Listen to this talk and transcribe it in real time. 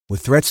With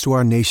threats to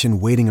our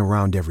nation waiting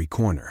around every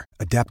corner,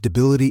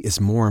 adaptability is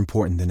more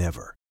important than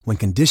ever. When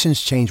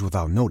conditions change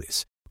without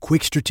notice,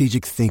 quick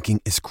strategic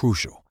thinking is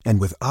crucial.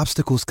 And with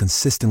obstacles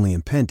consistently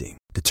impending,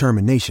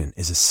 determination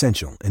is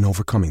essential in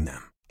overcoming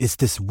them. It's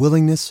this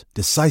willingness,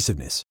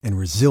 decisiveness, and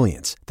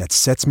resilience that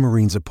sets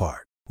Marines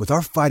apart. With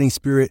our fighting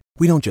spirit,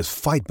 we don't just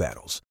fight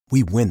battles,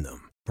 we win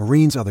them.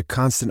 Marines are the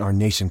constant our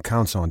nation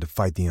counts on to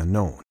fight the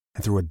unknown.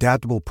 And through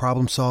adaptable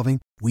problem solving,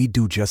 we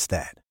do just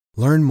that.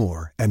 Learn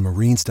more at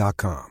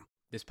marines.com.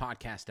 This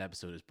podcast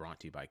episode is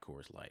brought to you by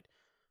Coors Light.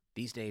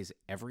 These days,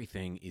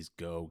 everything is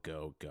go,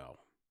 go,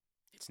 go.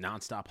 It's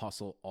nonstop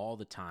hustle all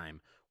the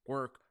time.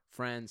 Work,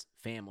 friends,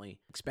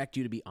 family, expect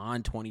you to be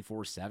on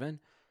 24/7.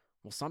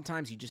 Well,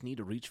 sometimes you just need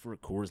to reach for a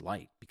Coors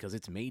Light because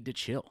it's made to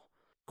chill.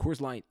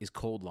 Coors Light is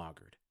cold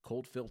lagered,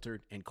 cold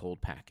filtered, and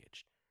cold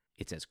packaged.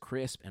 It's as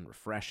crisp and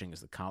refreshing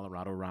as the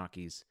Colorado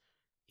Rockies.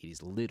 It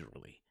is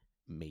literally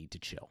made to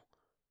chill.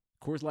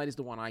 Coors Light is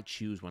the one I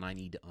choose when I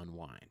need to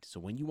unwind. So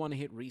when you want to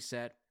hit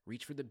reset,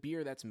 reach for the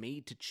beer that's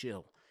made to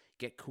chill.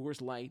 Get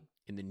Coors Light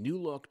in the new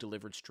look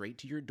delivered straight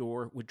to your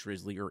door with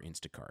Drizzly or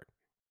Instacart.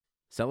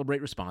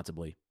 Celebrate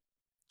responsibly.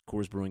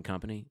 Coors Brewing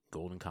Company,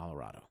 Golden,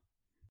 Colorado.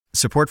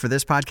 Support for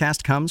this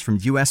podcast comes from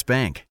U.S.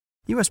 Bank.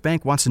 U.S.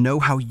 Bank wants to know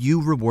how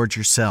you reward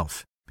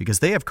yourself because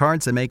they have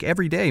cards that make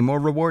every day more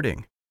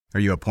rewarding.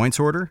 Are you a points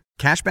hoarder,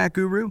 cashback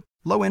guru,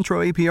 low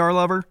intro APR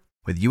lover?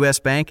 With U.S.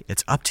 Bank,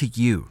 it's up to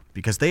you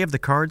because they have the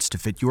cards to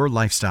fit your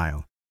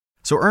lifestyle.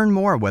 So earn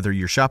more whether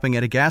you're shopping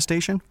at a gas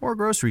station or a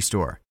grocery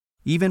store,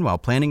 even while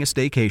planning a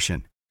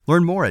staycation.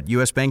 Learn more at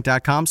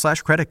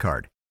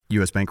usbank.com/creditcard.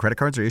 U.S. Bank credit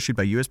cards are issued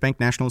by U.S. Bank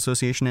National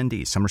Association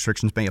ND. Some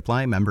restrictions may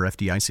apply. Member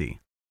FDIC.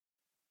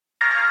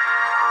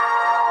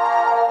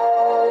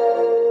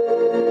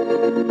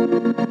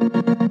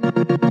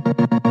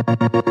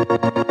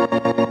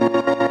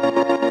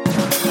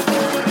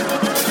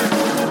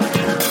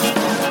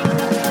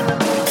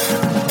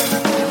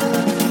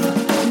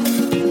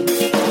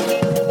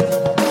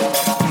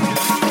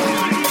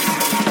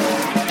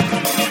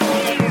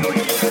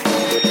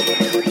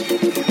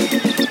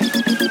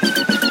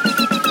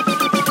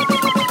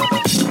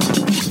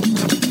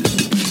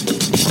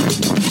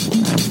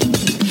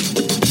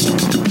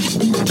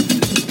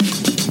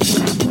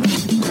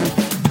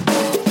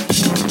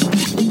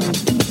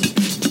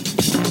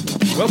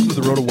 Welcome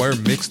to the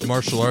RotoWire Mixed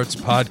Martial Arts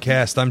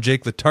Podcast. I'm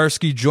Jake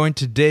Litarsky, joined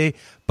today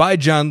by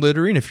John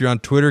Littering. If you're on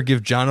Twitter,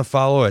 give John a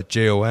follow at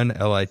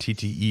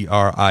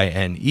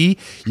JONLITTERINE.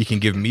 You can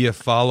give me a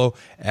follow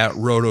at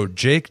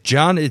RotoJake.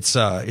 John,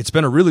 it's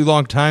been a really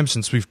long time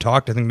since we've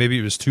talked. I think maybe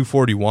it was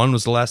 241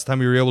 was the last time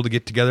we were able to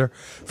get together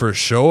for a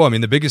show. I mean,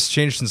 the biggest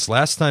change since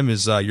last time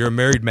is you're a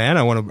married man.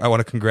 I want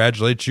to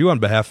congratulate you on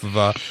behalf of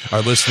our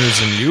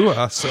listeners and you.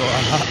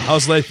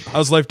 How's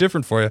life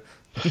different for you?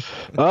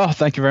 Oh,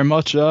 thank you very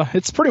much.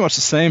 It's pretty much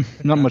the same.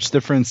 Not much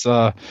difference.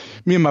 Me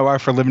and my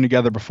wife were living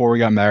together before we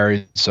got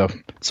married, so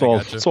it's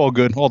all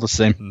good, all the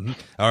same. Mm-hmm.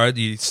 All right,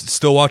 you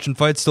still watching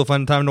fights? Still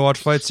finding time to watch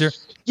fights here?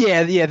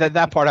 Yeah,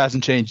 that part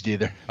hasn't changed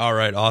either. All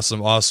right, awesome.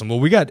 Well,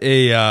 we got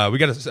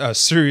a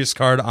serious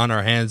card on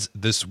our hands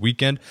this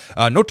weekend.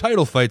 No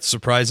title fights,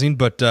 surprising,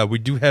 but we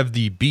do have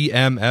the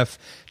BMF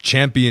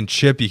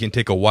Championship. You can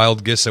take a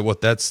wild guess at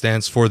what that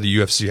stands for. The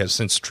UFC has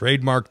since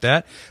trademarked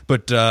that,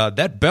 but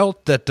that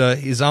belt that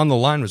is on the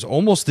line was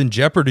almost in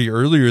jeopardy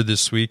earlier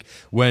this week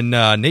when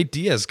Nate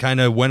Diaz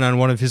kind of went on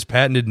one of his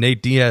patented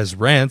Nate Diaz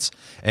rants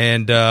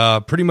and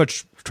pretty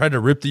much tried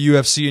to rip the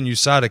UFC and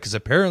USADA because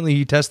apparently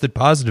he tested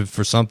positive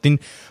for something.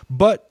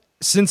 But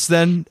since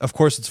then, of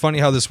course, it's funny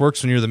how this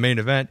works when you're the main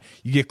event.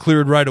 You get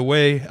cleared right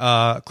away,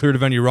 cleared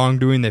of any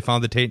wrongdoing. They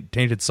found the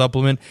tainted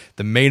supplement.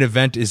 The main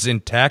event is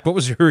intact. What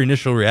was your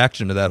initial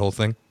reaction to that whole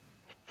thing?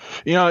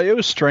 It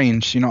was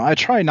strange. I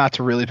try not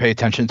to really pay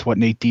attention to what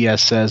Nate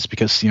Diaz says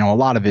because, a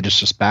lot of it is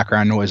just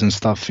background noise and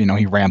stuff.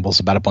 He rambles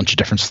about a bunch of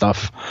different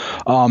stuff.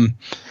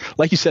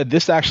 Like you said,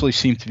 this actually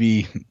seemed to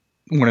be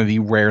one of the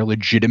rare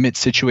legitimate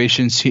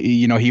situations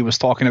he was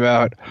talking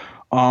about.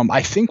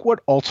 I think what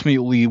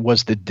ultimately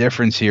was the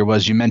difference here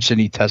was you mentioned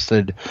he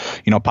tested,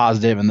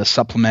 positive in the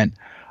supplement.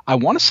 I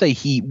want to say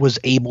he was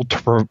able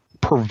to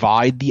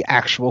provide the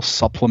actual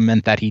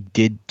supplement that he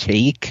did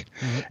take,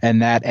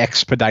 and that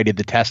expedited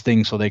the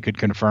testing so they could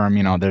confirm,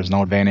 there's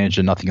no advantage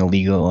and nothing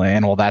illegal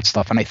and all that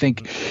stuff. And I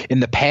think in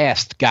the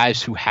past,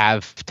 guys who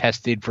have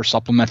tested for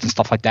supplements and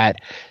stuff like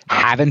that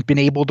haven't been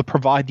able to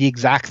provide the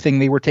exact thing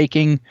they were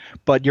taking.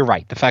 But you're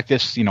right. The fact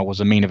this, was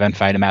a main event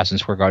fight in Madison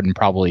Square Garden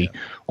probably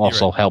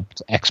also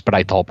helped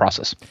expedite the whole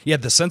process. Yeah,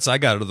 the sense I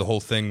got out of the whole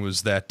thing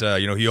was that,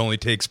 he only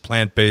takes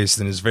plant-based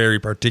and is very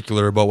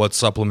particular about what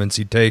supplements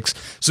he takes.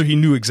 So he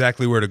knew exactly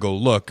where to go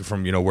look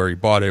from, where he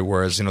bought it.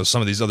 Whereas,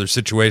 some of these other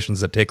situations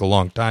questions that take a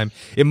long time.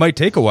 It might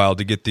take a while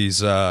to get these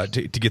to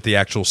get the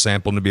actual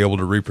sample and to be able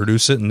to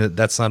reproduce it, and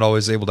that's not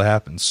always able to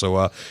happen.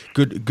 So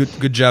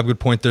good job, good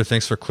point there.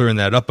 Thanks for clearing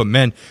that up. But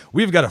man,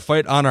 we've got a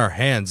fight on our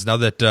hands now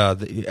that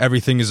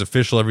everything is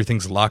official,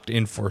 everything's locked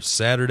in for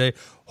Saturday.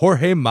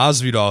 Jorge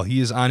Masvidal,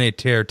 he is on a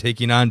tear,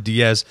 taking on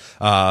Diaz.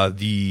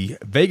 The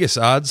Vegas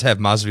odds have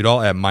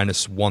Masvidal at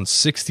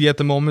 -160 at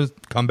the moment.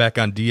 Comeback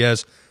on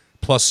Diaz,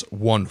 plus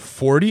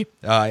 140.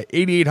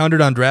 8,800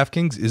 on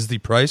DraftKings is the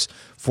price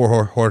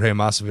for Jorge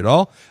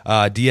Masvidal.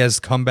 Diaz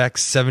comeback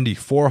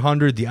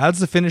 7,400. The odds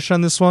to finish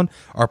on this one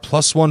are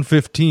plus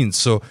 115.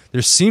 So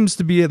there seems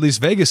to be, at least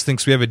Vegas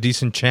thinks we have a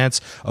decent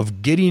chance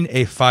of getting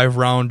a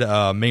 5-round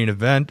main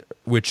event,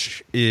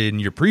 which in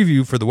your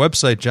preview for the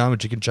website, John,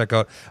 which you can check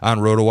out on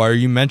RotoWire,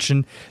 you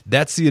mentioned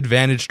that's the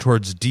advantage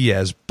towards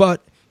Diaz.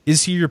 But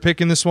is he your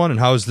pick in this one, and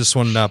how is this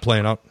one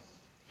playing out?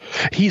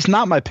 He's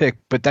not my pick,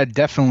 but that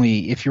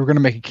definitely, if you were going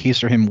to make a case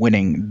for him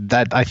winning,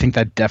 I think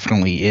that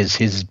definitely is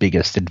his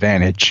biggest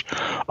advantage.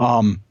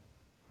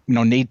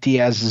 Nate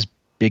Diaz's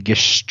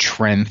biggest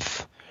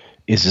strength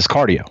is his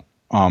cardio.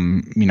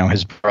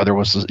 His brother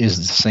is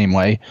the same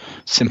way.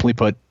 Simply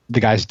put,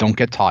 the guys don't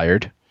get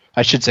tired.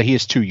 I should say he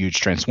has two huge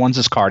strengths. One's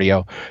his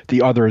cardio.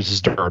 The other is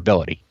his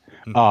durability.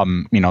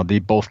 They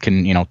both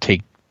can,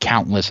 take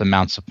countless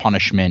amounts of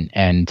punishment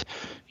and,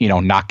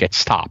 not get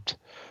stopped.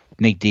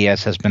 Nate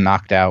Diaz has been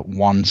knocked out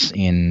once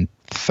in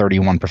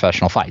 31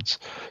 professional fights.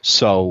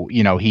 So,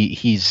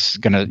 he's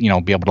going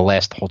to, be able to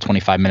last the whole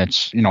 25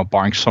 minutes,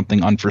 barring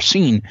something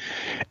unforeseen.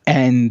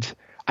 And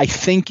I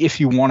think if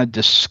you want to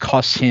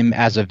discuss him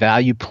as a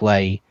value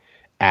play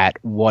at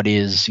what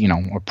is,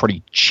 a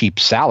pretty cheap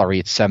salary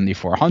at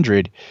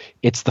 7,400,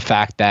 it's the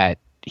fact that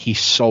he's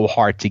so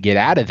hard to get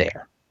out of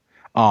there.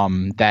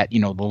 That, the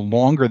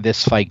longer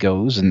this fight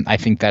goes, and I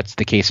think that's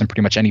the case in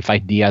pretty much any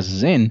fight Diaz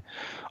is in,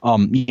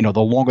 the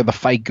longer the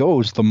fight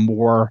goes, the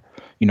more,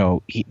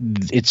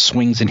 it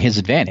swings in his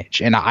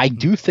advantage. And I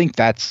do think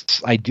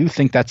that's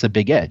a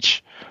big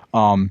edge.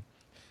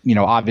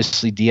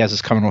 Obviously Diaz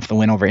is coming off the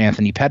win over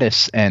Anthony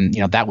Pettis, and,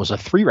 that was a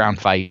 3-round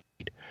fight.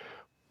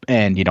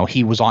 And,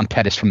 he was on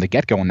Pettis from the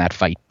get-go in that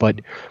fight.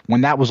 But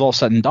when that was all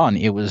said and done,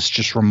 it was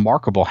just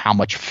remarkable how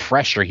much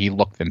fresher he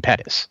looked than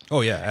Pettis.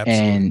 Oh, yeah,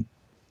 absolutely. And,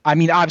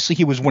 obviously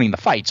he was winning the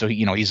fight, so,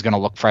 he's going to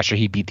look fresher.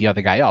 He beat the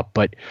other guy up.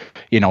 But,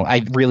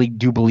 I really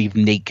do believe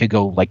Nate could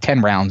go like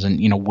 10 rounds and,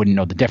 wouldn't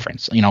know the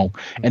difference,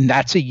 and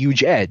that's a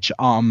huge edge.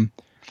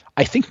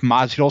 I think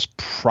Masvidal's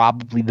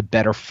probably the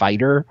better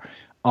fighter,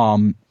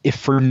 if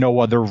for no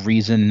other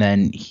reason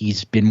than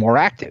he's been more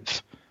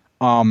active.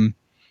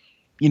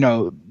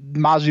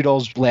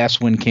 Masvidal's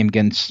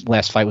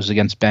last fight was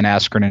against Ben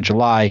Askren in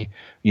July.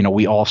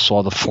 We all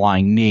saw the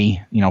flying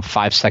knee.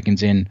 5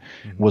 seconds in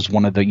was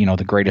one of the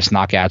the greatest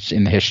knockouts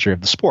in the history of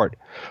the sport.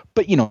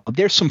 But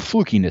there's some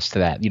flukiness to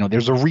that.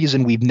 There's a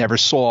reason we've never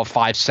saw a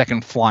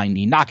 5-second flying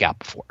knee knockout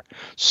before.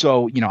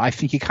 So I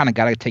think you kind of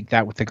got to take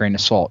that with a grain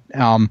of salt.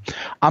 I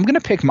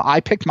picked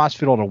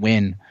Masvidal to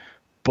win,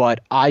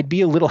 but I'd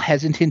be a little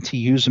hesitant to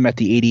use him at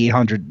the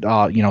 8,800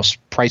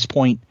 price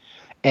point.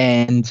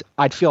 And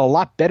I'd feel a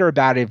lot better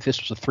about it if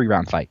this was a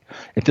 3-round fight.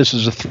 If this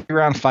was a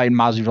 3-round fight,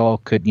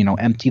 Masvidal could,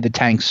 empty the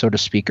tank, so to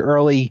speak,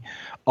 early,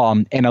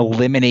 and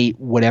eliminate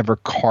whatever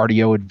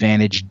cardio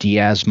advantage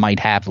Diaz might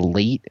have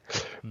late.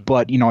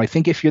 But, I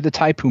think if you're the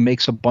type who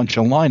makes a bunch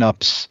of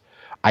lineups,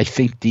 I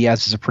think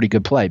Diaz is a pretty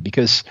good play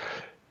because,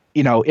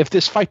 if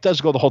this fight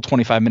does go the whole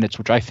 25 minutes,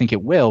 which I think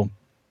it will,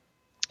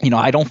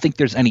 I don't think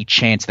there's any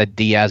chance that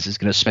Diaz is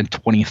going to spend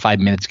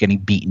 25 minutes getting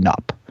beaten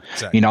up.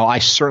 Exactly. I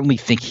certainly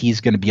think he's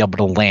going to be able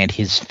to land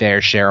his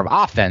fair share of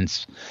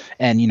offense.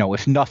 And,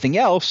 if nothing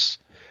else,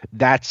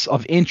 that's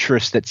of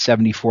interest at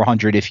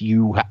 7,400 if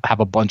you have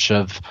a bunch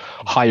of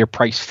higher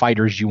priced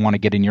fighters you want to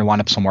get in your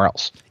lineup somewhere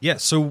else. Yeah,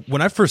 so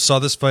when I first saw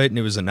this fight and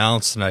it was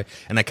announced and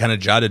I kind of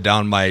jotted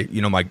down my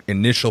my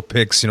initial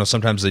picks,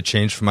 sometimes they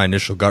change from my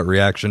initial gut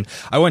reaction.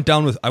 I went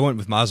with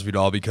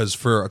Masvidal because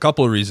for a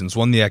couple of reasons.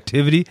 One, the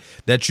activity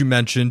that you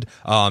mentioned,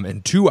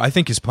 and two, I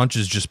think his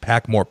punches just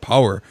pack more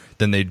power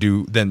than they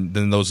do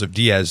than those of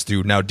Diaz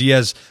do. Now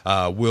Diaz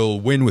will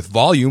win with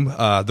volume,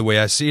 the way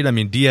I see it. I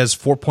mean, Diaz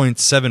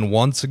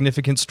 4.71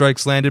 significant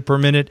strikes landed per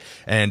minute,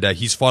 and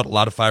he's fought a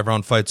lot of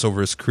 5-round fights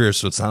over his career,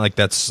 so it's not like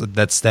that's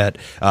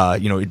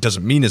it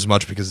doesn't mean as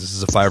much because this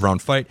is a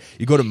 5-round fight.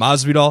 You go to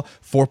Masvidal,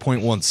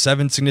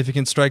 4.17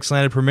 significant strikes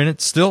landed per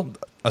minute, still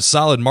a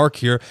solid mark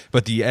here,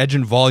 but the edge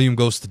and volume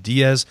goes to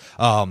Diaz.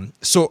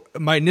 So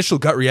my initial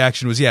gut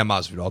reaction was,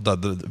 Masvidal.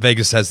 The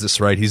Vegas has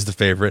this right. He's the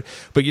favorite.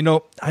 But,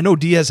 I know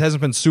Diaz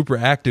hasn't been super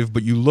active,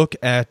 but you look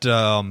at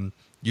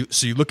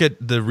you look at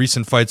the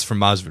recent fights from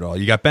Masvidal.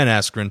 You got Ben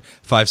Askren,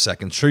 5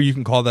 seconds. Sure, you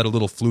can call that a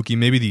little fluky.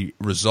 Maybe the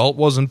result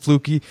wasn't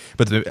fluky,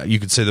 but you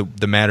could say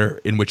the manner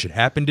in which it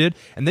happened did.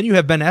 And then you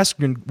have Ben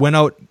Askren went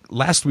out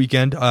last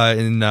weekend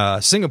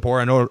in Singapore.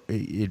 I know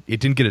it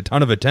didn't get a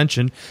ton of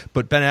attention,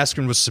 but Ben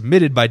Askren was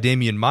submitted by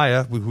Damian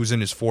Maia, who's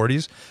in his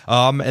 40s.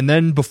 And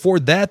then before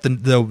that,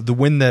 the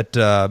win that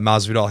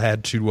Masvidal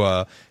had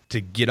to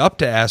to get up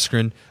to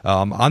Askren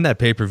on that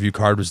pay-per-view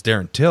card was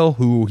Darren Till,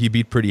 who he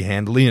beat pretty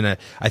handily. And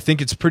I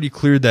think it's pretty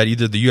clear that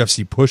either the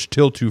UFC pushed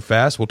Till too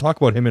fast, we'll talk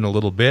about him in a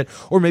little bit,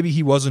 or maybe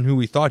he wasn't who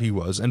we thought he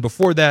was. And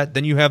before that,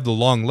 then you have the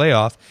long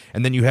layoff,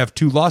 and then you have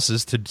 2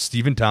 losses to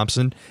Stephen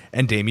Thompson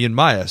and Damian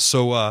Maia.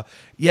 So,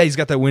 yeah, he's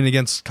got that win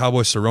against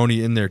Cowboy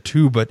Cerrone in there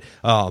too, but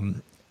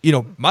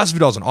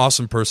Masvidal's an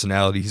awesome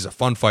personality. He's a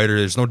fun fighter.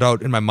 There's no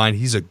doubt in my mind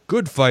he's a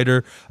good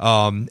fighter,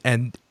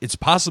 and it's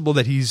possible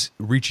that he's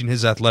reaching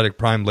his athletic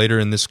prime later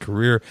in this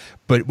career.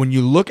 But when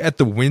you look at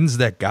the wins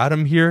that got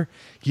him here,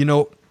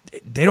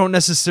 they don't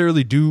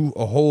necessarily do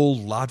a whole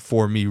lot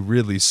for me,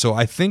 really. So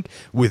I think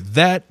with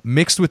that,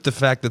 mixed with the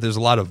fact that there's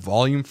a lot of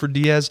volume for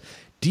Diaz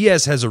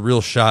has a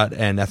real shot,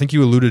 and I think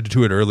you alluded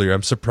to it earlier.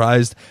 I'm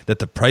surprised that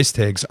the price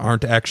tags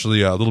aren't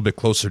actually a little bit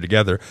closer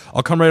together.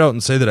 I'll come right out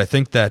and say that I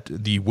think that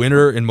the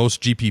winner in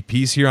most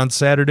GPPs here on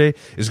Saturday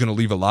is going to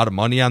leave a lot of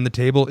money on the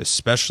table,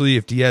 especially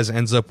if Diaz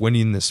ends up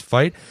winning this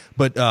fight.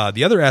 But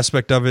the other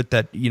aspect of it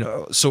that,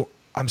 so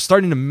I'm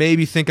starting to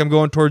maybe think I'm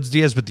going towards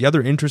Diaz, but the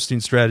other interesting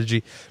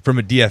strategy from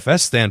a DFS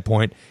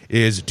standpoint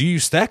is, do you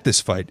stack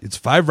this fight? It's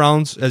 5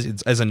 rounds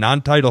as a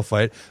non-title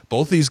fight.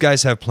 Both these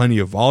guys have plenty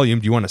of volume.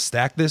 Do you want to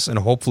stack this and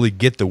hopefully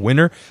get the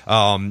winner?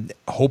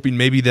 Hoping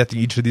maybe that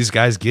each of these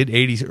guys get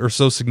 80 or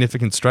so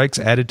significant strikes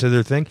added to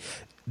their thing.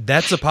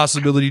 That's a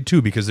possibility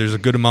too, because there's a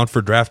good amount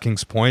for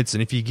DraftKings points.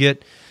 And if you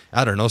get,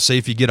 I don't know, say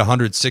if you get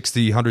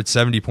 160,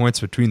 170 points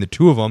between the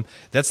two of them,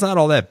 that's not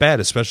all that bad,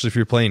 especially if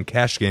you're playing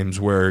cash games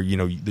where,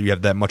 you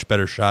have that much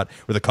better shot,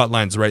 where the cut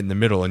line's right in the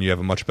middle and you have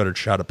a much better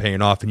shot of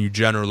paying off, and you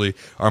generally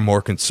are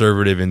more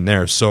conservative in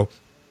there. So,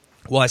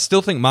 while I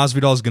still think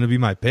Masvidal is going to be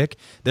my pick,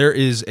 there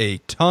is a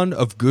ton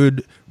of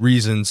good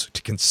reasons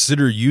to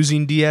consider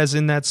using Diaz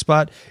in that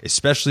spot,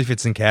 especially if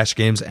it's in cash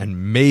games,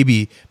 and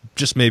maybe,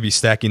 just maybe,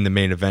 stacking the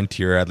main event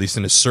here, at least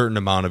in a certain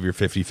amount of your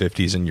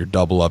 50-50s and your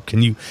double up.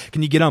 Can you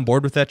get on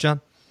board with that,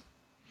 John?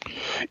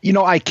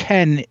 I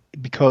can,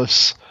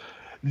 because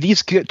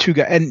these two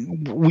guys,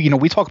 and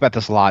we talk about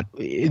this a lot.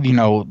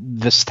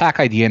 The stack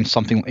idea in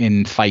something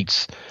in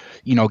fights,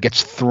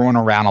 gets thrown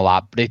around a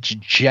lot, but it's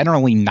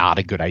generally not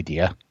a good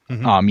idea.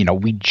 Mm-hmm.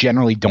 We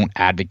generally don't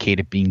advocate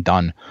it being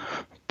done,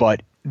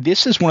 but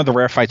this is one of the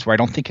rare fights where I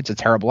don't think it's a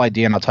terrible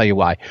idea, and I'll tell you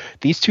why.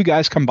 These two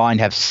guys combined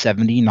have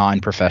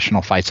 79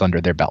 professional fights under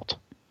their belt.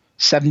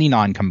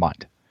 79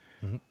 combined.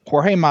 Mm-hmm.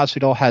 Jorge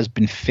Masvidal has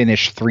been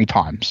finished 3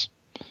 times.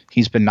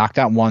 He's been knocked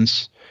out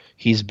once.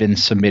 He's been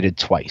submitted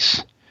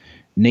twice.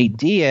 Nate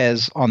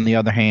Diaz, on the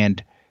other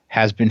hand,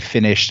 has been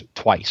finished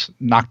twice,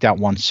 knocked out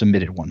once,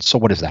 submitted once. So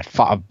what is that?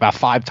 About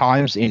 5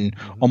 times in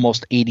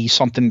almost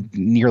 80-something,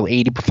 nearly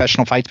 80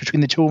 professional fights between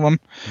the two of them.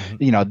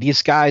 Mm-hmm.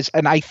 These guys,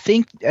 and I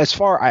think as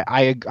far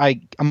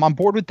I'm on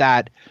board with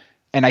that.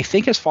 And I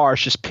think as far as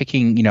just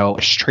picking,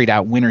 a straight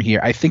out winner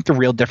here, I think the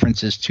real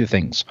difference is 2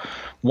 things.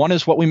 One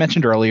is what we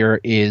mentioned earlier,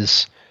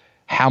 is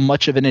how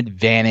much of an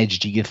advantage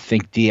do you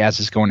think Diaz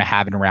is going to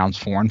have in rounds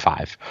 4 and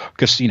 5?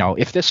 Because,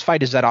 if this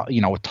fight is at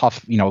a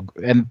tough,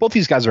 and both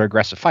these guys are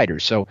aggressive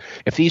fighters. So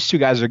if these two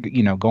guys are,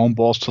 going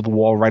balls to the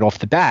wall right off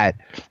the bat,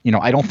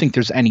 I don't think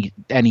there's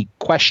any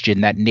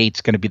question that Nate's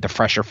going to be the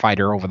fresher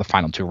fighter over the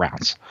final 2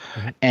 rounds.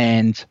 Mm-hmm.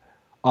 And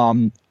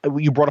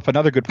you brought up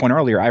another good point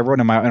earlier. I wrote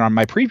on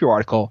my preview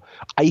article,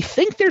 I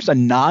think there's a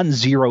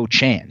non-zero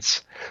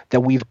chance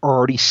that we've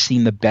already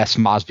seen the best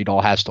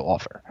Masvidal has to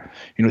offer.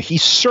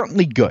 He's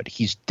certainly good.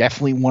 He's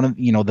definitely one of,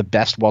 the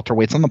best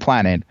welterweights on the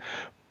planet.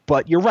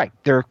 But you're right.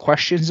 There are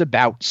questions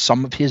about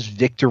some of his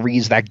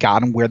victories that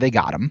got him where they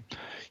got him.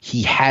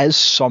 He has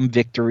some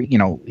victory.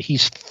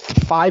 He's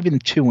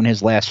 5-2 in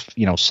his last,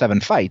 7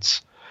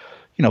 fights.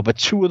 But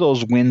 2 of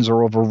those wins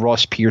are over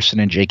Ross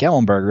Pearson and Jake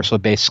Ellenberger, so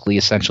basically,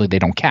 essentially, they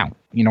don't count.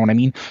 You know what I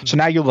mean? Mm-hmm. So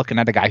now you're looking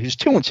at a guy who's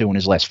 2-2 in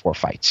his last 4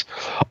 fights.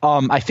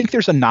 I think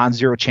there's a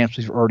non-zero chance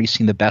we've already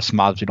seen the best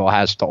Masvidal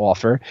has to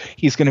offer.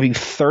 He's going to be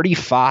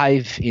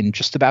 35 in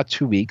just about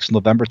 2 weeks,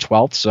 November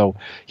 12th, so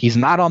he's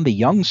not on the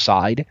young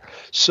side.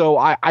 So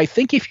I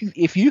think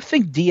if you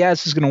think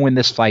Diaz is going to win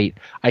this fight,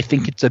 I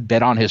think it's a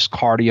bet on his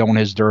cardio and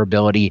his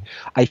durability.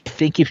 I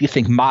think if you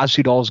think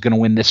Masvidal is going to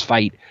win this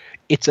fight,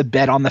 it's a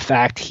bet on the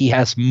fact he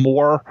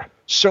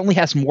certainly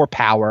has more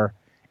power,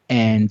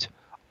 and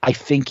I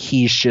think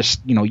he's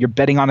just, you're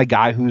betting on a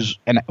guy who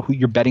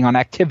you're betting on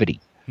activity.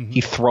 Mm-hmm.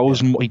 He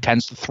throws more, he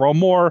tends to throw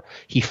more,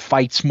 he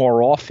fights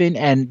more often,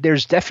 and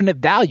there's definite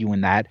value in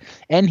that.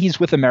 And he's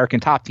with American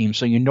Top Team,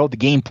 so the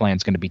game plan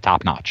is going to be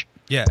top notch.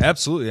 Yeah,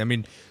 absolutely. I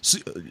mean,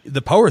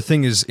 the power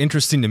thing is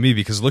interesting to me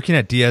because looking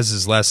at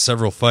Diaz's last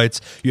several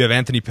fights, you have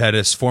Anthony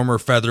Pettis, former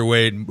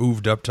featherweight,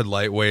 moved up to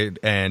lightweight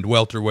and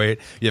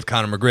welterweight. You have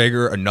Conor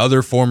McGregor,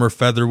 another former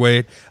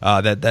featherweight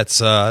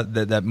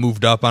that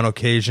moved up on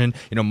occasion.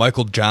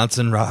 Michael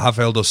Johnson,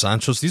 Rafael dos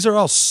Anjos. These are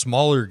all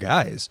smaller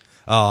guys.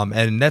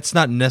 And that's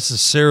not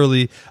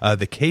necessarily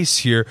the case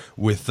here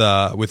with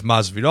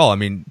Masvidal. I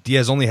mean,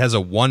 Diaz only has a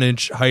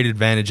 1-inch height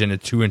advantage and a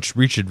 2-inch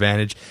reach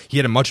advantage. He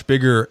had a much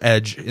bigger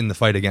edge in the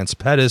fight against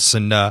Pettis,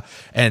 and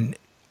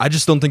I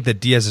just don't think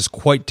that Diaz has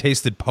quite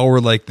tasted power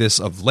like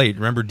this of late.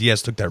 Remember,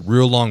 Diaz took that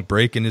real long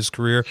break in his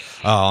career.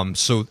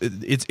 So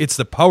it's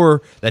the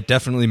power that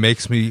definitely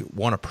makes me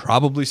want to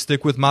probably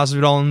stick with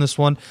Masvidal in this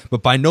one.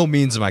 But by no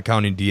means am I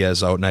counting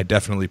Diaz out, and I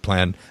definitely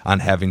plan on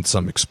having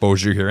some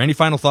exposure here. Any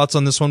final thoughts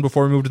on this one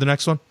before we move to the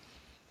next one?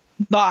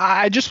 No,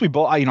 I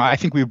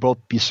think we would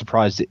both be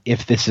surprised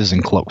if this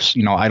isn't close.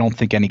 I don't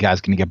think any guy's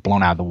going to get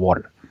blown out of the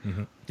water.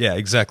 Mm-hmm. Yeah,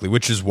 exactly.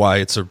 Which is why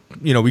it's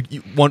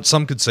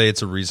some could say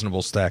it's a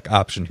reasonable stack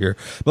option here.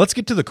 But let's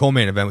get to the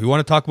co-main event. We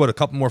want to talk about a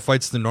couple more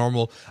fights than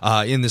normal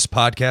in this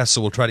podcast,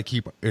 so we'll try to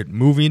keep it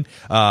moving.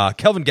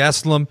 Kelvin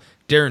Gastelum,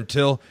 Darren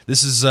Till.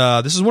 This is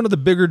one of the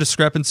bigger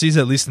discrepancies,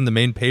 at least in the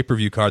main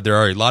pay-per-view card. There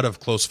are a lot of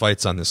close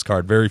fights on this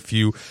card. Very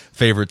few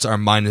favorites are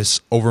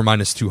over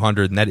minus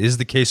 200, and that is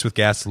the case with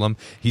Gastelum.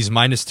 He's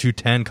minus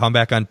 210.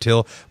 Comeback on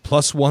Till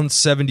plus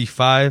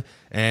 175.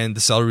 And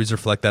the salaries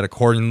reflect that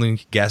accordingly.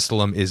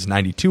 Gastelum is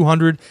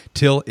 9,200.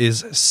 Till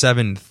is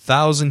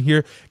 7,000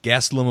 here.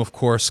 Gastelum, of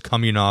course,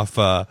 coming off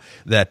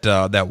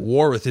that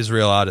war with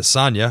Israel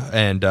Adesanya,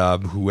 and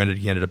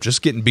he ended up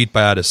just getting beat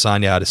by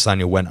Adesanya.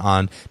 Adesanya went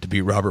on to beat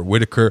Robert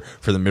Whittaker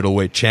for the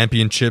middleweight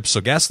championship. So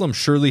Gastelum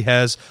surely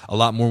has a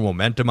lot more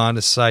momentum on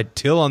his side.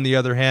 Till, on the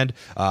other hand,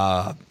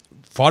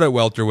 fought at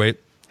welterweight,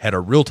 had a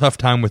real tough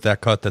time with that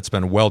cut that's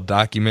been well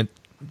documented,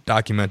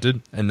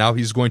 and now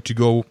he's going to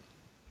go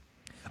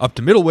up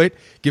to middleweight,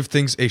 give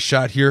things a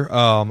shot here.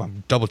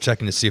 I'm double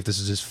checking to see if this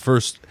is his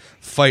first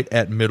fight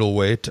at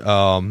middleweight.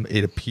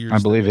 It appears, I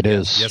believe it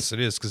is. Yes, it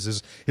is,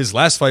 because his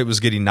last fight was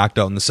getting knocked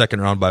out in the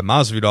second round by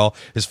Masvidal.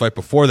 His fight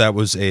before that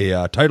was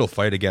a title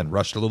fight. Again,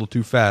 rushed a little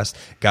too fast,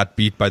 got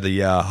beat by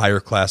the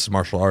higher class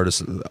martial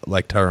artists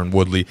like Tyron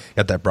Woodley.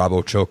 Got that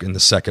Bravo choke in the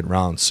second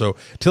round. So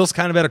Till's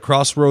kind of at a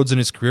crossroads in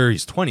his career.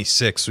 He's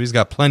 26, so he's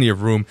got plenty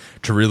of room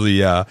to really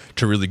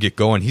get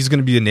going. He's going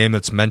to be a name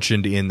that's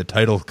mentioned in the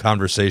title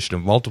conversation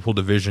of multiple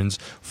divisions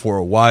for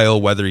a while,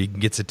 whether he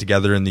gets it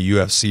together in the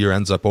UFC or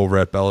ends up over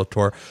at Bellator.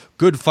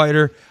 Good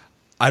fighter.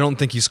 I don't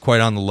think he's quite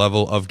on the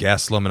level of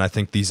Gastelum, and I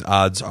think these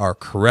odds are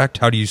correct.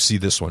 How do you see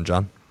this one,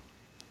 John?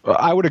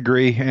 I would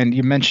agree, and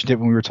you mentioned it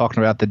when we were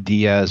talking about the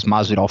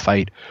Diaz-Masvidal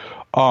fight.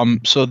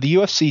 So the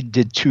UFC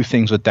did two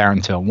things with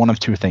Darren Till. One of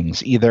two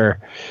things: either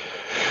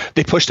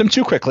they pushed him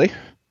too quickly,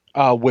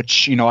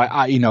 which a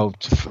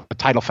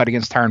title fight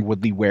against Tyron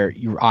Woodley, where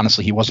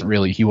honestly he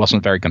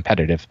wasn't very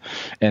competitive,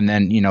 and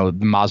then the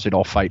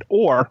Masvidal fight,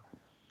 or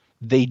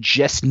they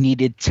just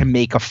needed to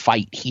make a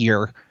fight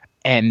here,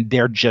 and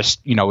they're just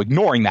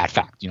ignoring that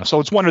fact. So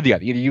it's one or the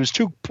other. Either he was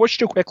pushed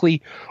too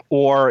quickly,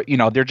 or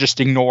they're just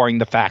ignoring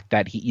the fact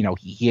that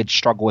he had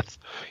struggled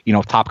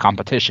with top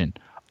competition.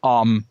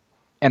 And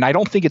I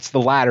don't think it's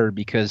the latter,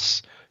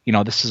 because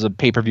this is a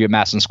pay-per-view at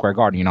Madison Square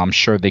Garden. I'm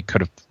sure the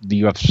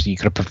UFC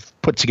could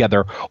have put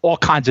together all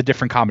kinds of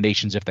different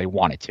combinations if they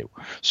wanted to.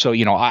 So,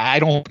 I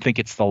don't think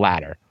it's the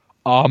latter.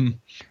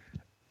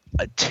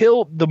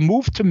 Till, the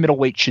move to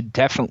middleweight should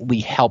definitely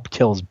help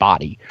Till's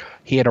body.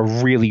 He had a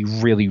really,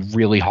 really,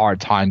 really hard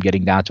time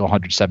getting down to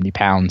 170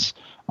 pounds.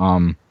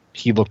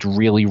 He looked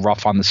really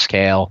rough on the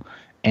scale,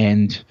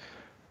 and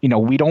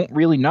we don't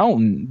really know.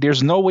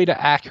 There's no way to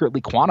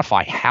accurately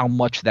quantify how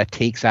much that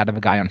takes out of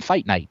a guy on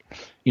fight night.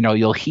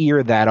 You'll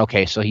hear that,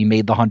 okay, so he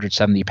made the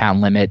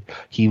 170-pound limit.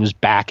 He was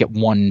back at he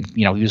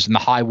was in the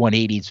high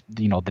 180s,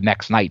 the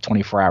next night,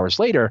 24 hours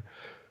later.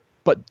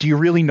 But do you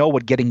really know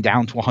what getting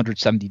down to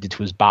 170 did to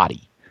his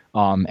body?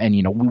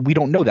 And, we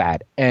don't know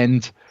that.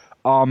 And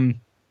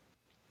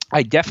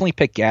I definitely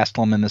picked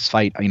Gastelum in this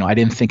fight. I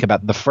didn't think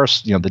about the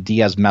first, the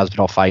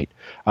Diaz-Masvidal fight.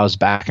 I was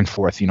back and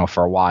forth,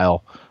 for a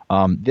while.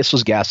 This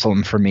was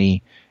Gastelum for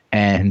me.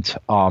 And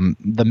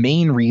the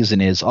main reason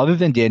is, other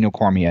than Daniel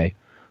Cormier,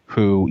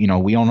 who,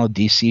 we all know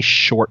DC's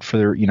short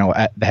for,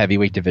 at the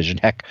heavyweight division.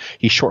 Heck,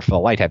 he's short for the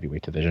light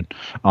heavyweight division.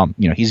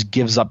 He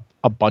gives up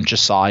a bunch of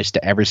size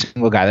to every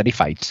single guy that he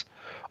fights.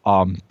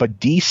 But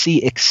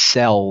DC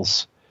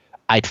excels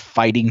at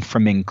fighting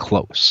from in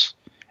close.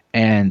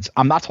 And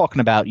I'm not talking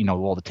about,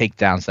 all the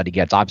takedowns that he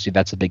gets. Obviously,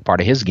 that's a big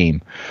part of his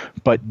game.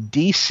 But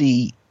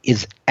DC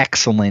is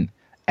excellent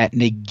at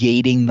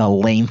negating the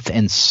length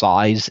and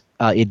size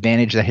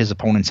advantage that his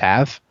opponents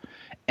have.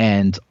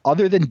 And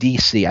other than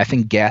DC, I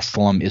think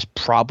Gastelum is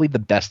probably the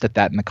best at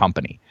that in the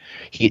company.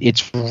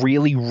 It's a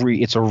really,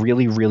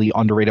 really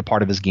underrated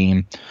part of his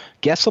game.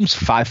 Gastelum's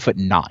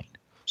 5'9".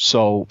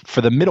 So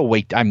for the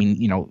middleweight,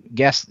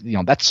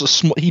 that's a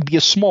small. He'd be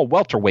a small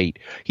welterweight.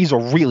 He's a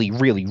really,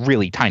 really,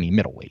 really tiny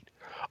middleweight.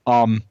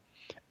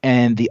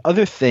 And the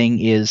other thing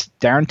is,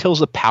 Darren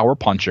Till's a power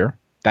puncher.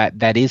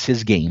 That is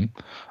his game.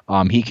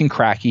 He can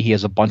crack you. He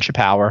has a bunch of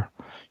power.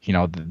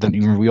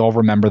 We all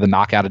remember the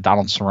knockout of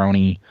Donald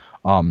Cerrone.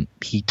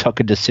 He took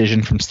a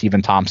decision from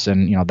Stephen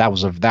Thompson. That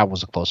was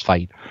a close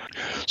fight.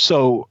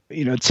 So,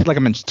 it's like I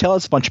mentioned, Till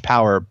has a bunch of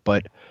power,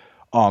 but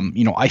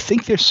I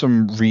think there's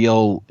some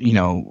real,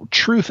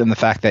 truth in the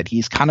fact that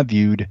he's kind of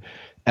viewed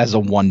as a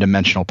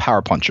one-dimensional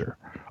power puncher.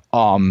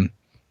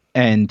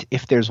 And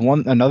if there's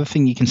another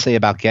thing you can say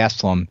about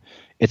Gastelum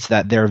It's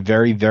that there are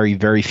very, very,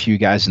 very few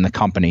guys in the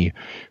company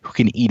who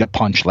can eat a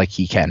punch like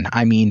he can.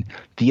 I mean,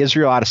 the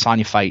Israel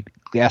Adesanya fight,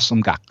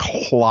 Gastelum got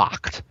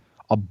clocked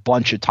a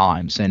bunch of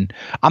times. And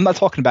I'm not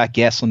talking about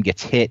Gastelum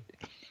gets hit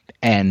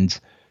and,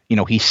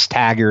 he's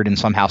staggered and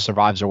somehow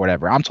survives or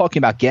whatever. I'm talking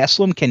about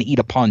Gastelum can eat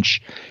a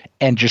punch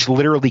and just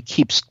literally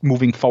keeps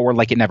moving forward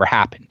like it never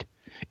happened.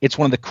 It's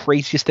one of the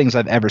craziest things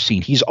I've ever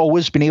seen. He's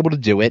always been able to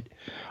do it.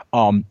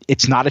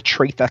 It's not a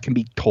trait that can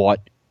be taught.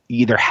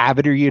 You either have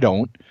it or you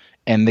don't.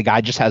 And the guy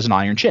just has an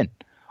iron chin.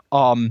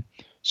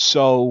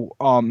 So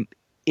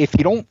if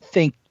you don't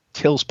think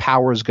Till's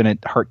power is going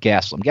to hurt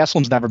Gastelum,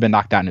 Gastelum's never been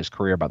knocked out in his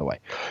career, by the way.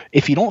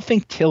 If you don't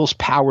think Till's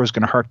power is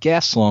going to hurt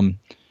Gastelum,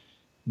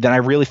 then I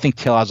really think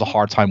Till has a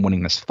hard time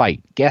winning this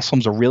fight.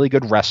 Gastelum's a really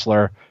good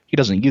wrestler. He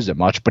doesn't use it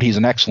much, but he's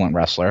an excellent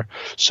wrestler.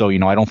 So,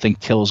 I don't think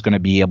Till is going to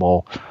be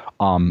able,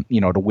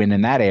 to win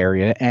in that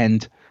area.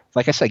 And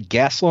like I said,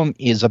 Gastelum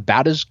is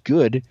about as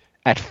good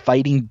at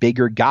fighting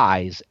bigger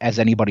guys as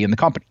anybody in the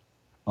company.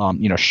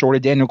 Short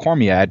of Daniel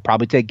Cormier, I'd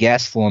probably take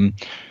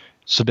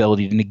Gastelum's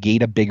ability to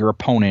negate a bigger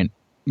opponent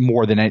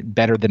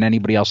better than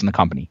anybody else in the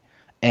company.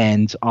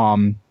 And,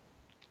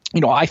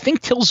 I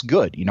think Till's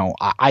good.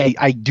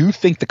 I do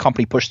think the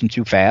company pushed him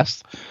too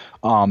fast.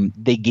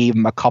 They gave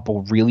him a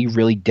couple really,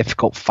 really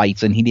difficult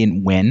fights and he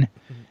didn't win.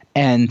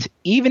 And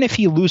even if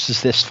he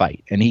loses this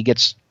fight and he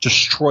gets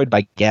destroyed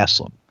by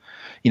Gastelum,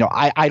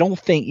 I don't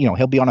think,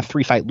 he'll be on a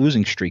 3-fight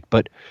losing streak,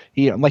 but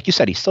like you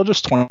said, he's still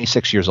just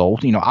 26 years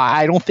old.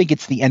 I don't think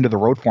it's the end of the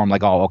road for him.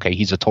 Like, oh, okay,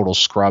 he's a total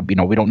scrub. We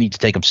don't need to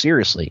take him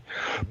seriously,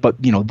 but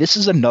this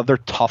is another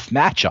tough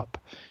matchup.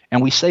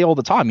 And we say all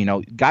the time,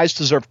 guys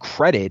deserve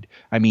credit.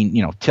 I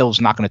mean,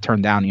 Till's not going to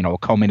turn down, a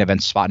co-main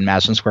event spot in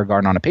Madison Square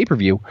Garden on a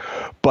pay-per-view.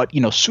 But,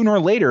 sooner or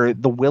later,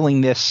 the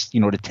willingness,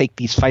 to take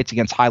these fights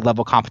against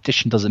high-level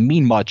competition doesn't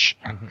mean much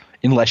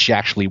unless you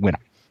actually win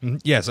them.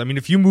 Yes, I mean,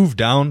 if you move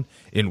down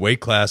in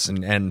weight class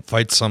and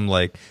fight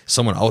someone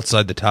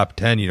outside the top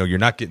 10, you're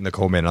not getting the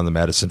co-main on the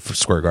Madison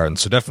Square Garden.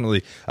 So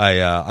definitely,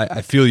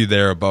 I feel you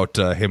there about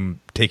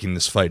him taking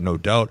this fight, no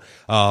doubt.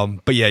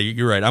 But yeah,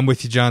 you're right. I'm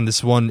with you, John.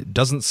 This one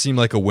doesn't seem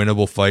like a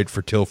winnable fight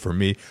for Till for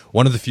me.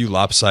 One of the few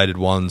lopsided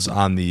ones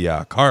on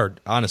the card,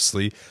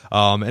 honestly.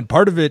 And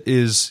part of it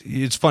is,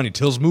 it's funny,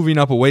 Till's moving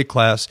up a weight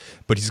class,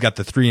 but he's got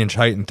the 3-inch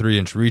height and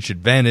 3-inch reach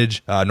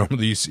advantage.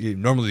 Normally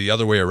the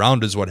other way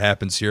around is what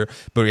happens here.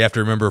 But we have to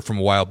remember from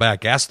a while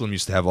back, Gastelum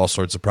used to have all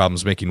sorts of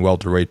problems making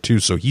welterweight too.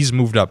 So he's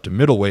moved up to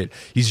middleweight.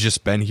 He's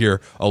just been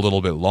here a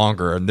little bit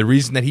longer. And the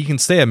reason that he can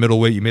stay at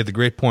middleweight, you made the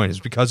great point, is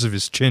because of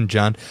his chin,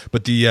 John.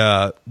 But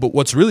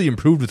what's really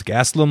improved with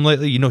Gastelum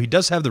lately, he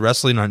does have the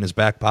wrestling on his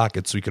back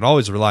pocket, so he can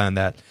always rely on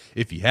that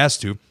if he has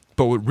to.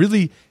 But what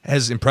really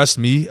has impressed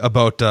me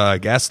about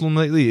Gastelum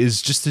lately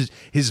is just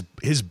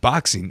his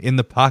boxing in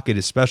the pocket,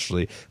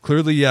 especially.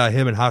 Clearly,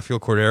 him and Rafael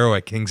Cordero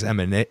at King's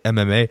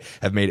MMA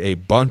have made a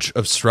bunch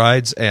of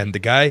strides, and the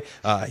guy,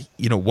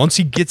 once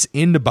he gets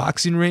into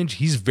boxing range,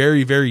 he's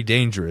very, very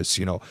dangerous.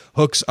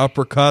 Hooks,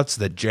 uppercuts,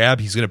 that jab,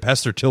 he's going to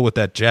pester Till with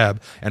that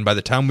jab, and by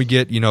the time we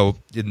get, in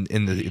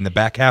the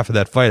back half of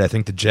that fight, I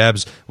think the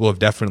jabs will have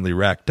definitely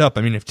racked up.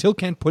 I mean, if Till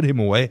can't put him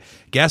away,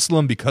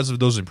 Gastelum, because of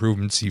those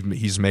improvements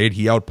he's made,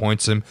 he outpoints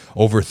him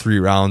over 3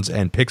 rounds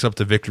and picks up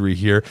the victory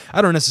here.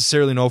 I don't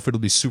necessarily know if it'll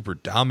be super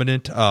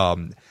dominant.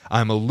 I'm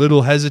a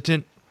little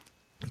hesitant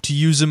to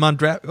use him on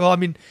draft. Well, I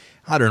mean,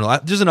 I don't know.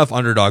 There's enough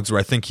underdogs where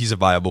I think he's a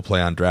viable play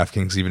on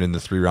DraftKings, even in the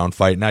 3-round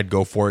fight, and I'd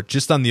go for it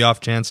just on the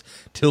off chance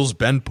Till's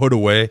been put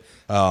away.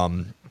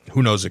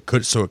 Who knows? It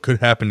could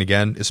happen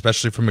again,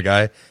 especially from a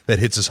guy that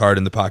hits as hard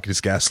in the pocket as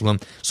Gastelum.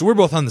 So we're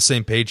both on the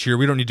same page here.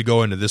 We don't need to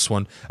go into this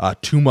one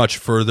too much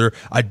further.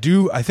 I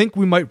think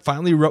we might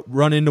finally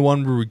run into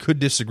one where we could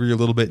disagree a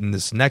little bit in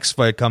this next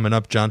fight coming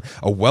up, John.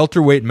 A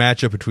welterweight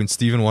matchup between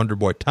Stephen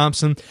Wonderboy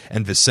Thompson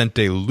and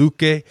Vicente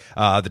Luque.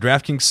 The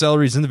DraftKings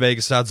salaries and the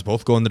Vegas odds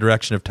both go in the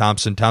direction of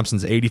Thompson.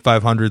 Thompson's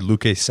 8,500,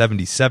 Luque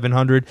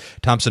 7,700.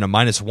 Thompson a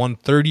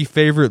 -130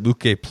 favorite,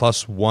 Luque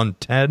plus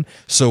 110.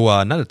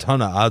 So not a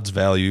ton of odds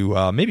value.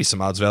 Maybe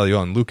some odds value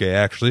on Luque,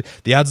 actually.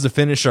 The odds to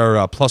finish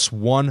are plus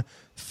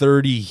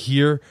 130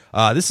 here.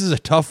 This is a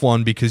tough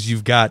one because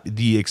you've got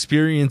the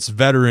experienced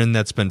veteran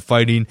that's been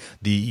fighting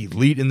the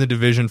elite in the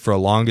division for a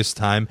longest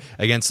time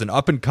against an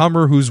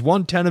up-and-comer who's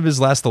won 10 of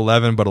his last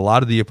 11, but a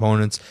lot of the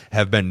opponents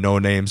have been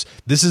no-names.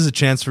 This is a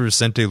chance for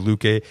Vicente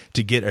Luque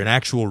to get an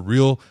actual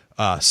real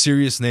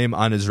serious name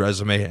on his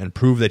resume and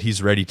prove that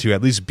he's ready to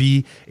at least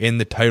be in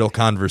the title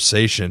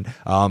conversation.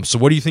 So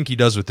what do you think he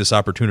does with this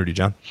opportunity,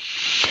 John?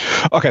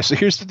 Okay, so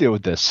here's the deal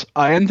with this.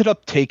 I ended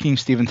up taking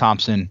Stephen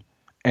Thompson,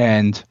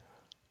 and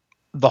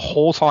the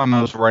whole time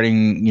I was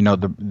writing,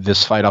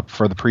 this fight up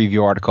for the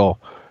preview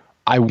article,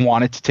 I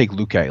wanted to take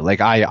Luque.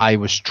 Like I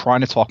was trying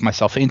to talk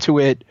myself into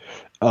it.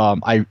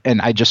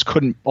 I just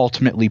couldn't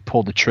ultimately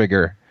pull the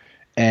trigger.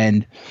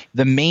 And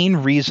the main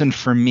reason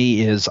for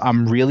me is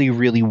I'm really,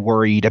 really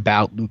worried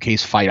about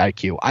Luque's fight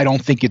IQ. I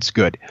don't think it's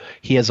good.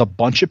 He has a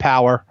bunch of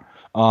power.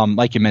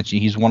 Like you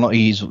mentioned, he's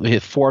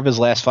 4 of his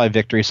last 5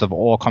 victories have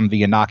all come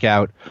via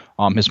knockout.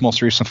 His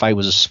most recent fight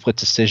was a split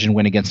decision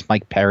win against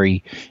Mike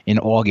Perry in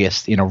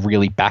August in a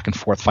really back and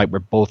forth fight where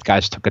both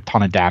guys took a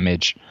ton of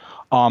damage.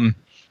 I'm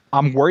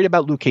worried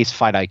about Luque's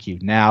fight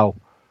IQ. Now,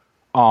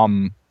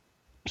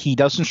 he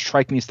doesn't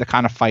strike me as the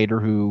kind of fighter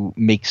who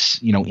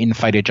makes,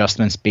 in-fight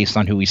adjustments based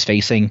on who he's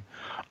facing.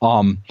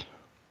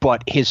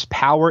 But his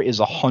power is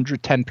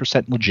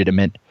 110%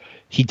 legitimate.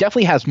 He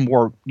definitely has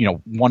more,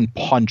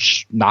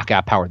 one-punch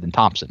knockout power than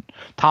Thompson.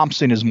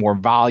 Thompson is more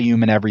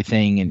volume and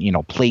everything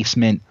and,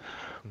 placement.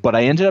 But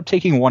I ended up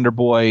taking Wonder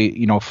Boy,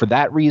 for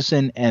that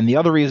reason. And the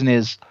other reason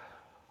is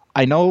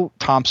I know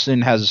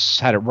Thompson has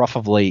had it rough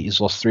of late. He's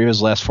lost 3 of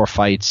his last 4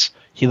 fights.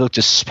 He looked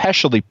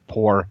especially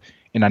poor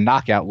in a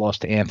knockout loss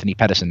to Anthony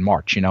Pettis in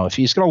March. If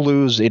he's going to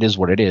lose, it is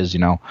what it is.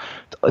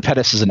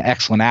 Pettis is an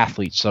excellent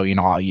athlete. So,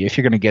 if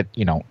you're going to get,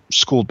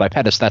 schooled by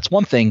Pettis, that's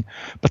one thing.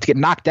 But to get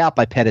knocked out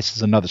by Pettis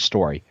is another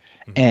story.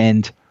 Mm-hmm.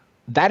 And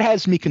that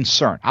has me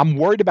concerned. I'm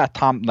worried about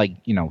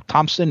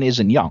Thompson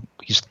isn't young.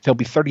 He'll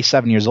be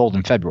 37 years old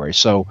in February.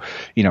 So,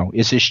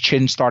 is his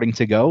chin starting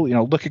to go?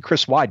 Look at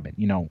Chris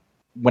Weidman.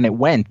 When it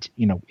went,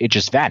 it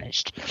just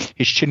vanished.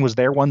 His chin was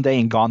there one day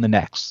and gone the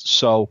next.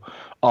 So,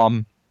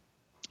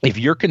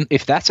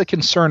 if that's a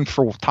concern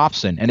for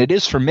Thompson, and it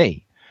is for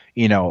me,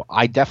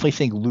 I definitely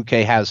think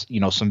Luque has,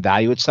 some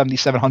value at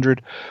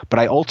 7,700, but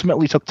I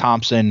ultimately took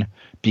Thompson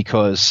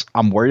because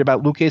I'm worried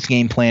about Luque's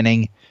game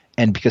planning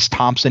and because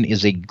Thompson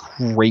is a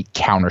great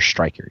counter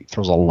striker. He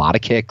throws a lot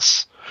of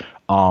kicks.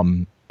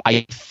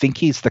 I think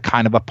he's the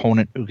kind of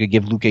opponent who could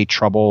give Luque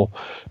trouble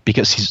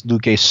because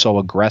Luque's so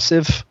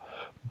aggressive.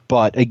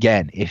 But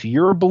again, if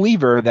you're a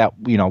believer that,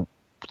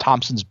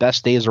 Thompson's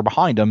best days are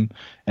behind him,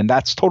 and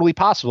that's totally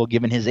possible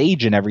given his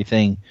age and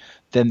everything,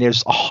 then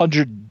there's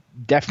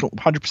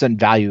 100%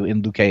 value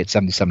in Luque at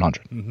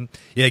 7,700. Mm-hmm.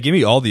 Yeah, give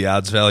me all the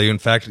odds value. In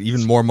fact,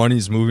 even more money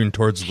is moving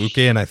towards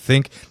Luque, and I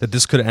think that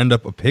this could end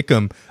up a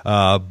pick'em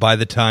by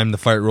the time the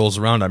fight rolls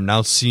around. I'm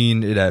now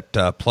seeing it at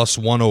plus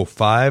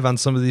 105 on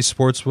some of these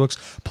sports books,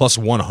 plus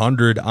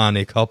 100 on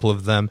a couple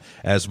of them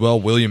as well.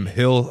 William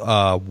Hill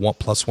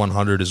plus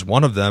 100 is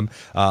one of them.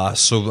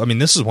 So,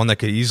 this is one that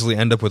could easily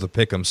end up with a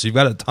pick'em. So you've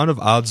got a ton of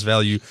odds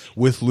value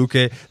with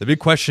Luque. The big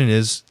question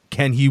is,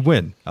 can he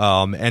win?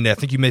 And I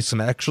think you made some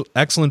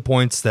excellent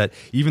points that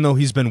even though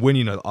he's been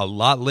winning a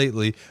lot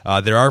lately,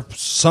 there are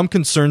some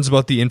concerns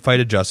about the in-fight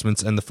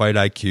adjustments and the fight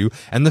IQ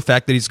and the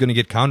fact that he's going to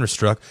get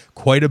counterstruck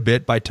quite a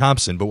bit by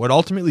Thompson. But what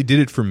ultimately did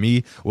it for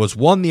me was,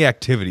 one, the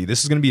activity.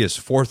 This is going to be his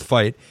 4th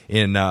fight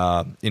in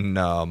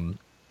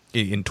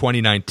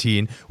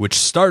 2019, which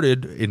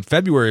started in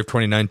February of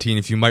 2019.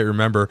 If you might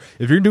remember,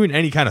 if you're doing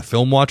any kind of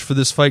film watch for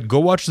this fight, go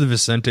watch the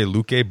Vicente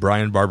Luque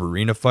Brian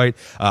Barberena fight.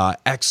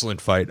 Excellent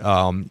fight.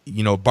 Someone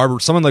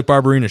like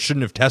Barberena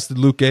shouldn't have tested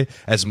Luque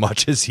as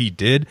much as he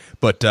did,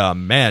 but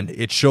man,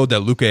 it showed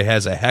that Luque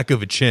has a heck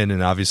of a chin,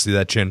 and obviously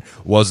that chin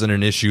wasn't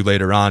an issue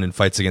later on in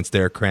fights against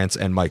Derek Krantz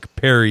and Mike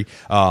Perry.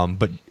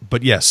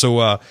 But yeah,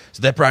 so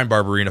that Brian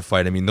Barberena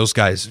fight, those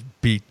guys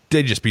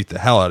they just beat the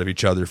hell out of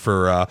each other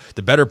for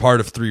the better part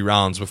of 3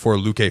 rounds before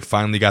Luque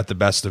finally got the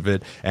best of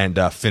it and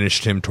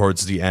finished him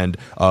towards the end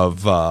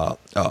of the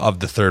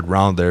 3rd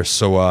round there.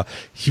 So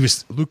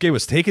Luque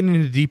was taken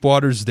into deep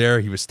waters there.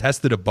 He was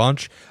tested a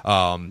bunch.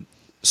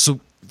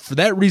 So for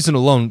that reason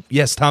alone,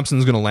 yes,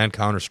 Thompson's going to land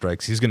counter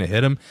strikes. He's going to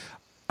hit him.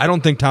 I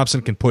don't think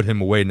Thompson can put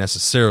him away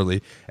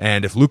necessarily.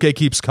 And if Luque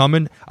keeps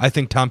coming, I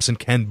think Thompson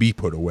can be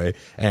put away.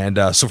 And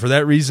so for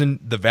that reason,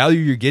 the value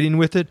you're getting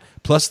with it,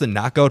 plus the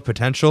knockout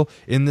potential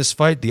in this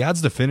fight, the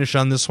odds to finish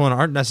on this one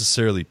aren't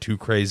necessarily too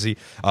crazy.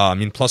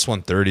 Plus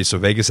 130, so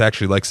Vegas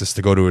actually likes this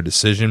to go to a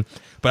decision.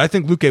 But I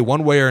think Luque,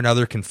 one way or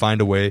another, can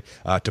find a way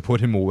to put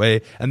him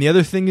away. And the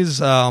other thing is...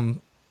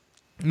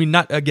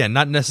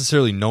 not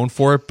necessarily known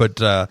for it, but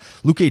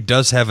Luque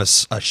does have a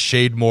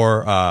shade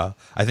more,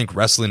 I think,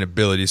 wrestling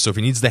ability. So if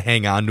he needs to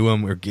hang on to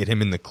him or get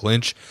him in the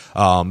clinch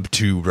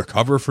to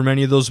recover from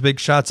any of those big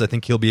shots, I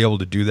think he'll be able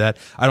to do that.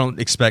 I don't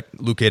expect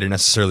Luque to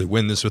necessarily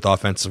win this with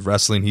offensive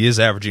wrestling. He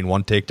is averaging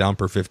 1 takedown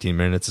per 15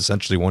 minutes,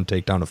 essentially 1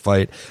 takedown a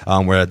fight,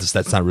 whereas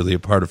that's not really a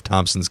part of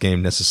Thompson's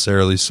game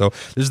necessarily. So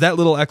there's that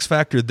little X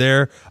factor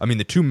there.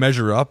 The two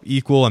measure up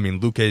equal.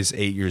 Luque's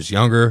 8 years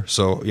younger,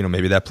 so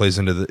maybe that plays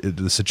into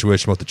the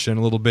situation with the chin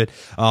a little bit.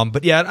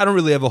 But yeah, I don't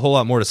really have a whole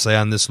lot more to say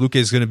on this. Luque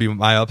is going to be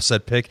my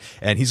upset pick,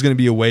 and he's going to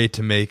be a way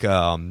to make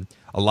a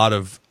lot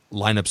of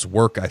lineups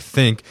work, I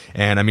think.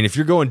 And if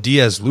you're going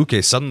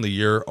Diaz-Luque, suddenly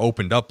you're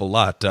opened up a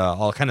lot.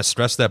 I'll kind of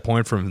stress that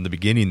point from the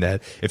beginning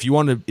that if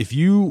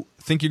you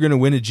think you're going to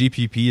win a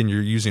GPP and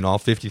you're using all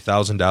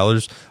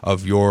 $50,000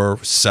 of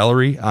your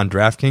salary on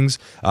DraftKings,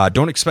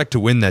 don't expect to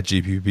win that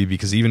GPP,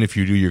 because even if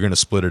you do, you're going to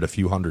split it a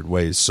few hundred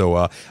ways.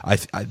 So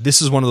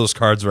this is one of those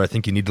cards where I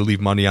think you need to leave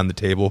money on the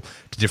table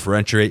to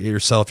differentiate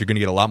yourself. You're going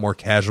to get a lot more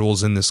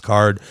casuals in this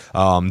card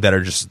that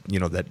are just,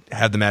 that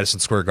have the Madison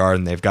Square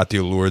Garden. They've got the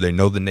allure. They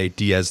know the Nate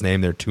Diaz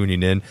name. They're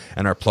tuning in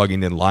and are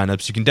plugging in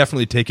lineups. You can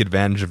definitely take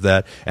advantage of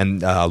that.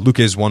 And Luque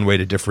is one way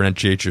to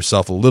differentiate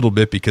yourself a little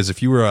bit, because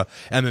if you were a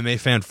MMA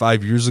fan 5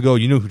 5 years ago,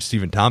 you knew who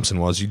Stephen Thompson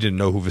was. You didn't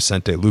know who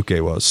Vicente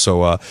Luque was.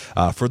 So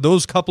for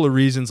those couple of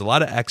reasons, a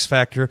lot of X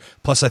factor.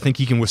 Plus, I think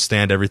he can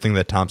withstand everything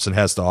that Thompson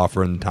has to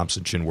offer, and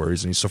Thompson chin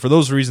worries me. So for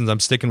those reasons,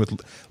 I'm sticking with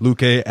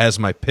Luque as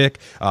my pick.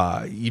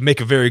 You make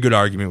a very good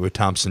argument with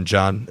Thompson,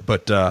 John,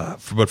 but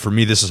for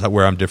me, this is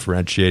where I'm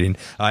differentiating.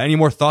 Any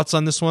more thoughts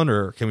on this one,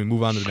 or can we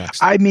move on to the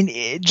next? I mean,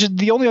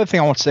 the only other thing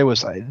I want to say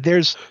was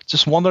there's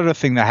just one other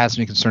thing that has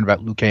me concerned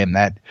about Luque, and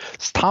that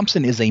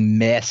Thompson is a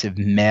massive,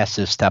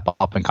 massive step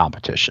up in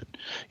competition.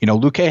 You know,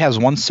 Luque has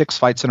won 6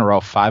 fights in a row.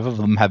 5 of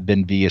them have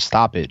been via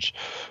stoppage,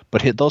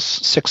 but those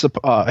 6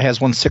 has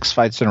won 6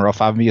 fights in a row,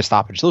 5 via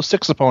stoppage. Those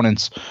 6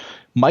 opponents: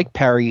 Mike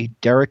Perry,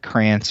 Derek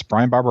Krantz,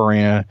 Brian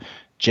Barberena,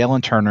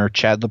 Jalen Turner,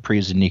 Chad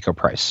Laprise, and Nico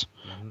Price.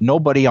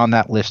 Nobody on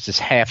that list is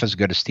half as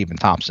good as Stephen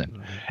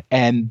Thompson.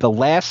 And the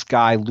last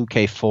guy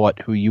Luque fought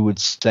who you would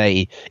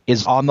say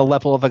is on the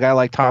level of a guy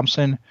like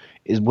Thompson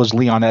was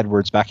Leon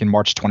Edwards back in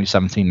March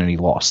 2017, and he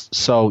lost.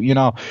 So, you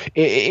know,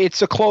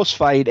 it's a close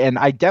fight, and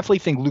I definitely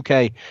think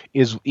Luque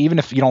is, even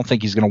if you don't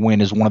think he's going to win,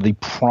 is one of the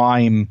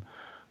prime,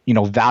 you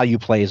know, value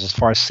plays as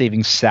far as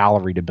saving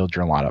salary to build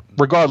your lineup,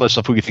 regardless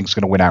of who you think is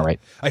going to win outright.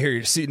 I hear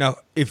you. See, now,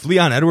 if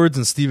Leon Edwards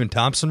and Stephen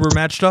Thompson were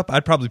matched up,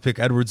 I'd probably pick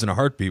Edwards in a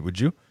heartbeat, would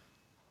you?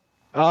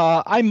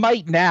 I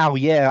might now,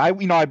 yeah. I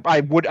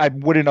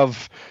wouldn't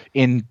have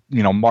in,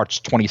 you know,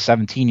 March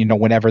 2017, you know,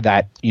 whenever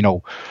that, you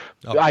know,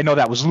 I know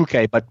that was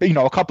Luque, but, you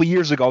know, a couple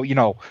years ago, you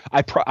know,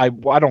 I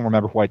don't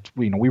remember who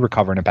we were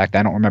covering it back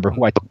then. I don't remember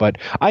who I took, but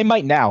I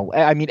might now.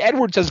 I mean,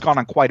 Edwards has gone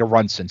on quite a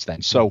run since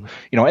then. So,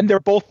 you know, and they're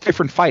both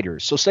different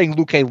fighters. So saying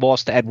Luque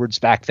lost to Edwards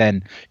back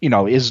then, you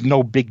know, is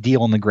no big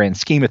deal in the grand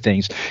scheme of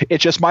things.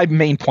 It's just my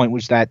main point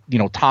was that, you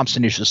know,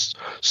 Thompson is just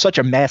such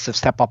a massive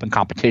step up in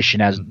competition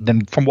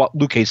than from what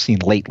Luque's seen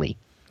lately.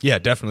 Yeah,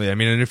 definitely. I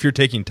mean, and if you're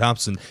taking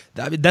Thompson,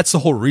 that's the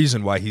whole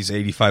reason why he's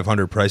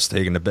 8,500 price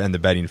tag and the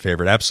betting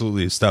favorite.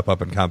 Absolutely a step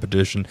up in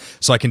competition.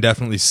 So I can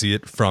definitely see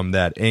it from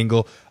that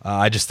angle.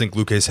 I just think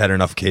Luque's had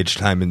enough cage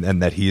time and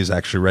that he is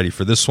actually ready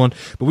for this one.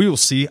 But we will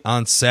see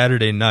on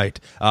Saturday night.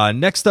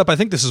 Next up, I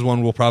think this is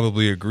one we'll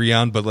probably agree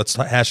on, but let's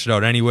hash it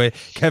out anyway.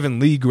 Kevin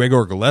Lee,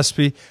 Gregor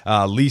Gillespie.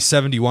 Lee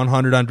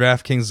 7,100 on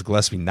DraftKings,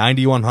 Gillespie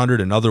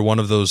 9,100. Another one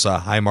of those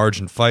high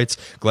margin fights.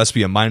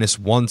 Gillespie a minus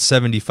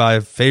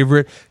 175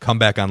 favorite.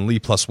 Comeback on Lee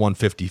plus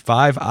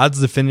 155. Odds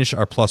to finish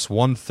are plus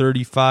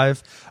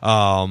 135.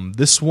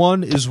 This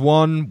one is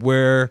one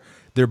where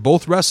they're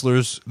both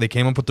wrestlers. They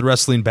came up with the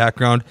wrestling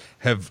background,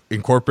 have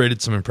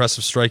incorporated some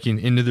impressive striking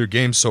into their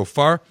game so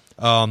far.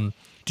 Do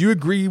you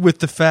agree with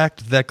the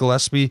fact that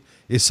Gillespie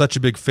is such a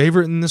big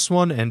favorite in this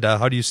one, and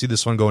how do you see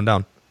this one going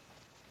down?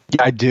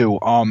 Yeah, I do.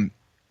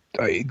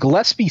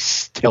 Gillespie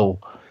still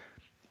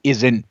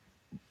isn't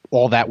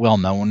all that well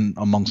known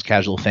amongst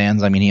casual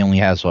fans. I mean, he only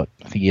has I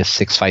think he has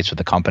 6 fights with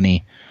the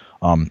company.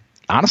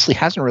 Honestly,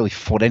 hasn't really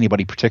fought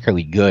anybody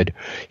particularly good.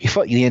 He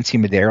fought Yancy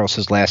Medeiros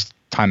his last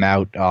time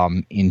out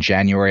in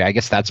January. I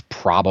guess that's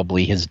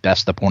probably his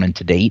best opponent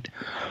to date.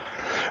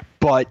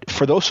 But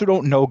for those who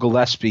don't know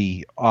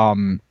Gillespie,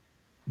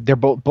 they're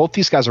both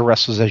these guys are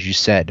wrestlers, as you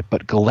said.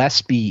 But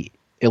Gillespie,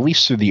 at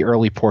least through the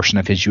early portion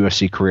of his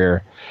UFC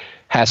career,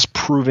 has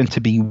proven to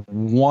be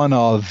one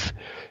of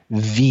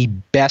the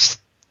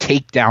best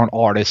takedown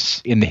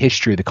artists in the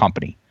history of the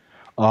company.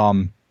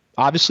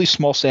 Obviously,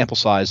 small sample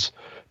size.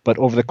 But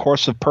over the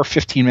course of per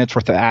 15 minutes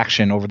worth of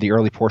action over the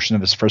early portion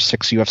of his first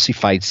 6 UFC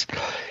fights,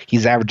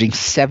 he's averaging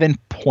 7.44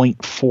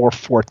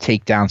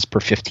 takedowns per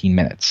 15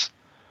 minutes.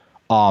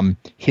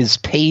 His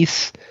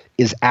pace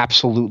is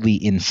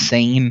absolutely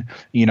insane.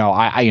 You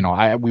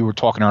know, we were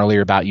talking earlier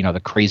about, you know, the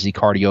crazy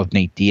cardio of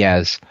Nate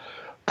Diaz.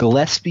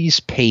 Gillespie's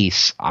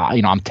pace,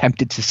 I'm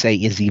tempted to say,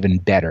 is even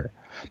better.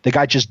 The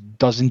guy just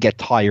doesn't get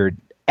tired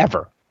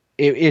ever.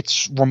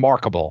 It's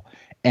remarkable.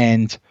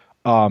 And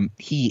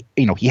he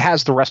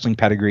has the wrestling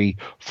pedigree,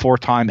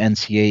 4-time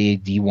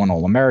NCAA D1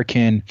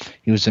 All-American.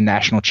 He was a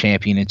national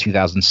champion in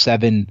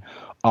 2007.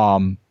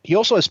 He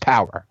also has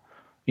power.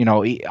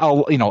 Everything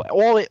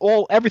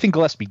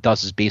Gillespie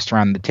does is based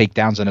around the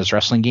takedowns in his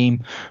wrestling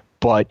game.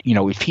 But, you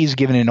know, if he's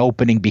given an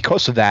opening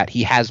because of that,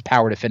 he has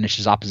power to finish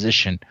his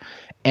opposition.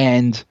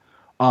 And,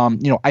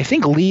 I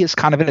think Lee is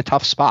kind of in a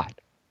tough spot.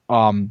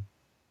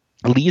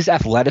 Lee's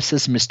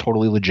athleticism is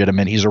totally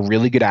legitimate. He's a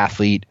really good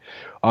athlete.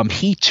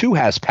 He too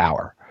has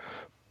power.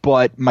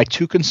 But my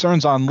 2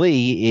 concerns on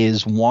Lee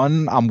is,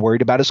 one, I'm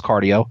worried about his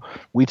cardio.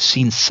 We've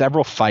seen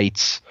several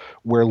fights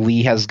where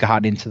Lee has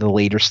gotten into the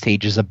later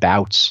stages of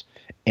bouts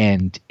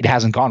and it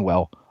hasn't gone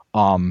well.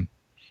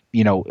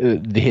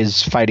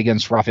 His fight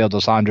against Rafael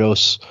dos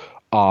Anjos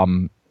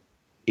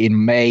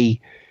in May,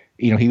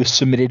 he was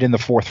submitted in the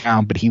 4th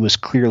round, but he was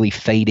clearly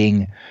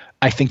fading.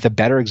 I think the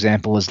better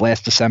example is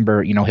last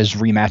December, his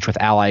rematch with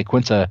Al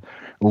Iaquinta.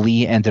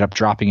 Lee ended up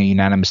dropping a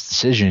unanimous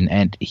decision,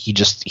 and he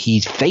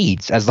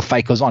fades as the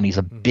fight goes on. He's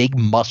a big,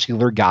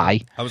 muscular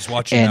guy. I was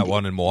watching that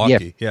one in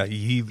Milwaukee.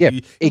 He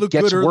it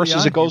gets worse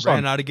as it goes on. He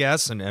ran out of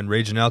gas, and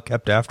Raging Al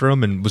kept after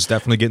him and was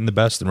definitely getting the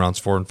best in rounds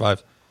 4 and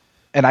 5.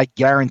 And I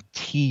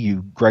guarantee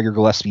you, Gregor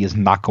Gillespie is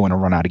not going to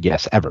run out of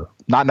gas ever.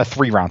 Not in a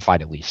 3-round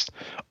fight, at least.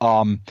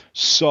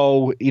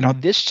 So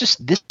this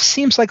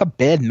seems like a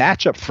bad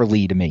matchup for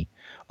Lee to me.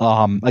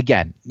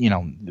 Again,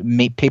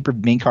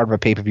 main card of a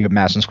pay-per-view at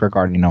Madison Square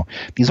Garden.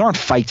 These aren't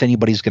fights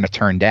anybody's going to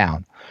turn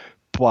down.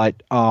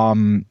 But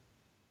and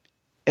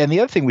the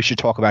other thing we should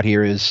talk about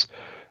here is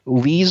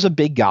Lee's a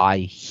big guy.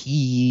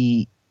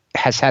 He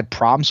has had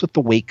problems with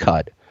the weight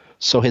cut.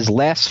 So his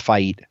last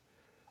fight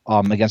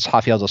against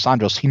Rafael dos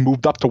Anjos, he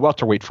moved up to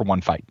welterweight for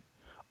one fight.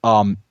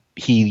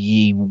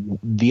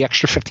 The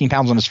extra 15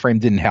 pounds on his frame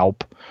didn't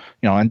help.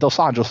 And dos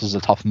Anjos is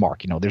a tough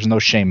mark. There's no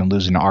shame in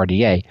losing to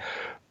RDA.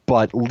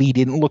 But Lee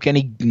didn't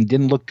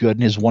look good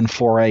in his one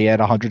foray at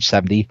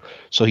 170.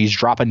 So he's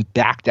dropping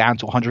back down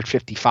to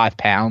 155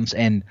 pounds.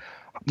 And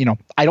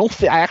I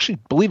actually,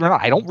 believe it or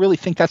not, I don't really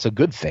think that's a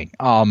good thing.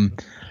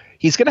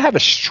 He's going to have a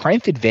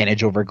strength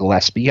advantage over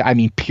Gillespie. I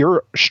mean,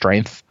 pure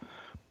strength.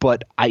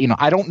 But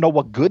I don't know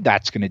what good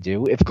that's going to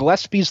do. If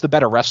Gillespie's the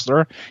better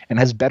wrestler and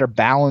has better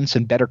balance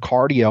and better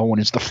cardio and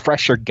is the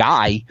fresher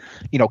guy,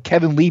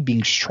 Kevin Lee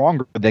being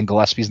stronger than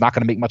Gillespie is not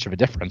going to make much of a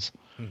difference.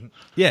 Mm-hmm.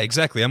 Yeah,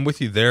 exactly. I'm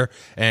with you there.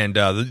 And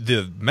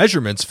the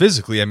measurements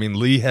physically, I mean,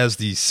 Lee has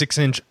the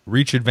 6-inch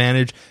reach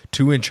advantage,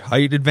 2-inch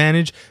height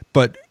advantage,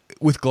 but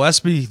with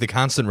Gillespie, the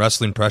constant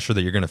wrestling pressure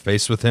that you're going to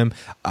face with him,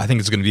 I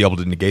think it's going to be able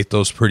to negate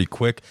those pretty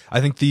quick.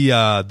 I think the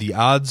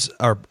odds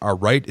are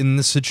right in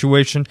this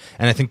situation,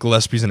 and I think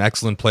Gillespie's an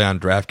excellent play on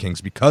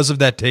DraftKings because of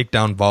that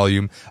takedown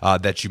volume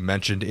that you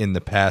mentioned in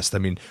the past. I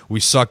mean, we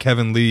saw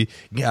Kevin Lee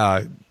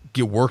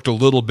get worked a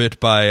little bit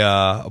by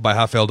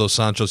Rafael dos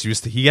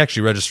Anjos. He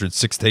actually registered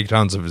 6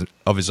 takedowns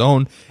of his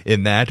own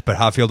in that, but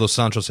Rafael dos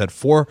Anjos had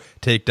 4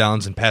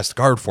 takedowns and passed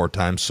guard 4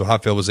 times, so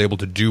Rafael was able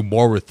to do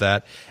more with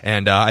that,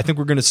 and I think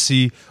we're going to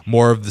see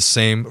more of the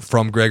same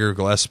from Gregor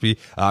Gillespie.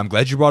 I'm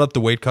glad you brought up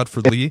the weight cut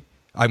for Lee.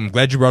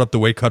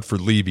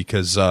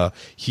 Because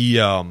he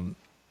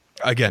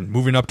again,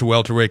 moving up to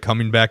welterweight,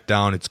 coming back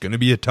down, it's going to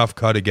be a tough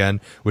cut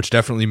again, which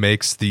definitely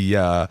makes the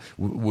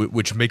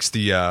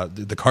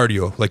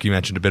cardio, like you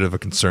mentioned, a bit of a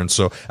concern.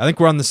 So I think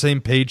we're on the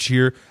same page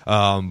here.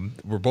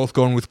 We're both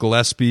going with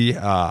Gillespie.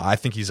 I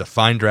think he's a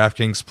fine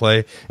DraftKings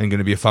play and going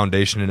to be a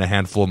foundation in a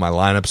handful of my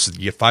lineups.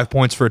 You get 5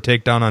 points for a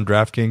takedown on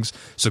DraftKings,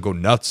 so go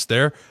nuts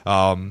there.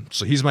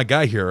 So he's my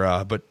guy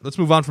here. But let's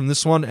move on from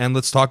this one and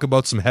let's talk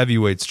about some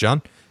heavyweights,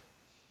 John.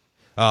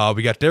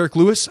 We got Derek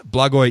Lewis,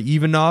 Blagoy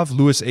Ivanov,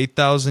 Lewis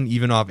 8,000,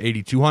 Ivanov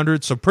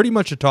 8,200. So pretty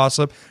much a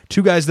toss-up.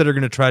 2 guys that are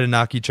going to try to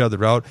knock each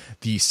other out.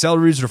 The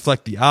salaries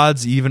reflect the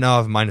odds.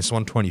 Ivanov minus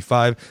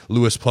 125,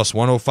 Lewis plus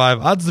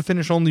 105. Odds to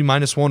finish only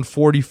minus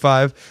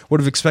 145. Would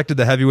have expected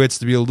the heavyweights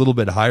to be a little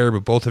bit higher,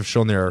 but both have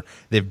shown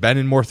they've been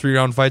in more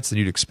 3-round fights than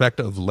you'd expect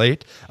of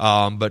late.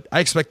 But I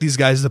expect these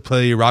guys to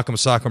play Rock'em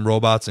Sock'em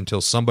Robots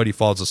until somebody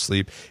falls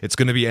asleep. It's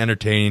going to be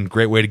entertaining.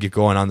 Great way to get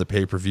going on the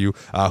pay-per-view.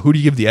 Who do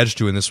you give the edge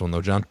to in this one,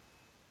 though, John?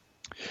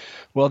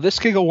 Well, this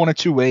could go one of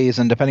 2 ways,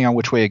 and depending on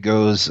which way it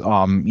goes, it's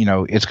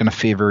going to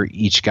favor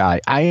each guy.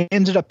 I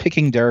ended up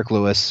picking Derek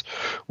Lewis,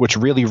 which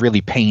really,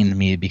 really pained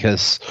me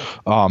because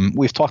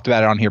we've talked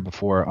about it on here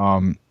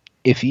before.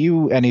 If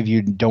any of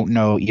you don't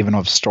know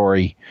Ivanov's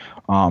story,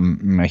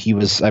 he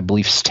was, I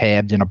believe,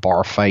 stabbed in a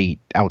bar fight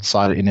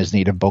outside in his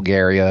native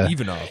Bulgaria.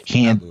 Ivanov,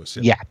 not Lewis.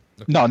 Yeah.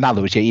 Okay. No, not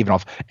Lewis. Yeah,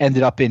 Ivanov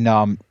ended up in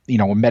a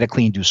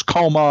medically induced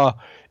coma.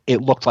 It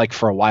looked like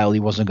for a while he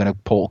wasn't going to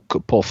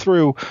pull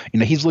through.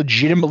 He's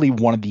legitimately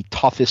one of the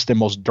toughest and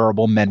most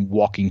durable men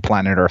walking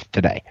planet Earth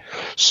today.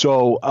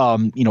 So,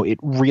 it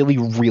really,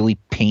 really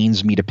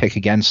pains me to pick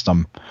against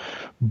him.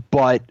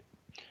 But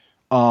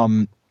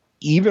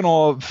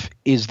Ivanov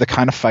is the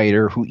kind of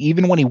fighter who,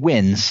 even when he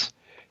wins,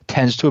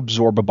 tends to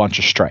absorb a bunch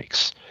of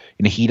strikes.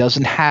 He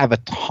doesn't have a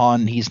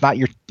ton. He's not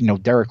your,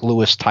 Derek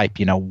Lewis type,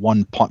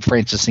 one punch,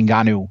 Francis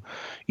Ngannou,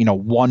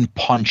 one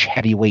punch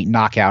heavyweight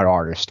knockout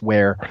artist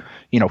where,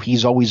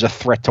 he's always a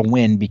threat to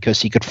win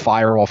because he could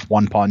fire off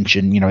one punch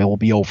and, it will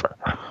be over.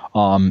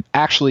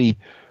 Actually,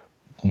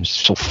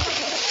 so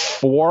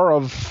 4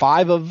 of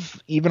 5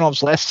 of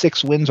Ivanov's last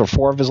 6 wins or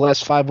 4 of his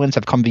last 5 wins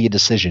have come via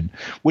decision,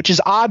 which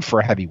is odd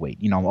for a heavyweight.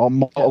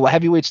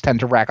 Heavyweights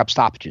tend to rack up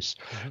stoppages.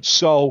 Mm-hmm.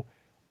 So,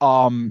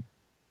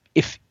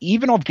 if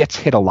Ivanov gets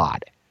hit a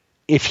lot,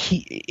 if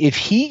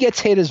he gets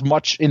hit as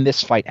much in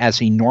this fight as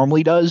he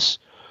normally does,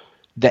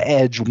 the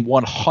edge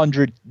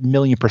 100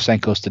 million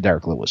 % goes to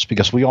Derek Lewis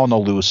because we all know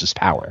Lewis's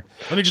power.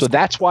 So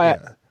that's why.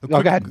 Go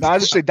ahead. I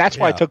was just say that's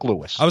why I took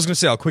Lewis. I was going to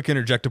say I'll quick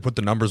interject to put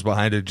the numbers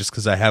behind it just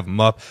because I have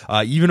them up.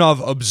 Ivanov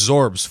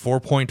absorbs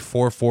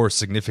 4.44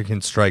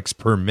 significant strikes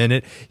per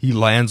minute. He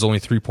lands only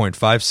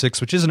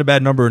 3.56, which isn't a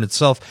bad number in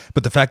itself.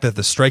 But the fact that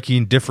the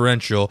striking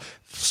differential,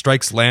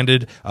 strikes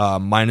landed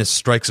minus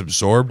strikes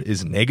absorbed,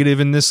 is negative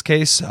in this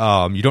case.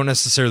 You don't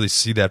necessarily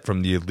see that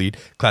from the elite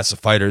class of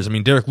fighters. I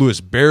mean, Derek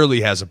Lewis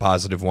barely has a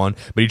positive one,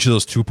 but each of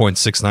those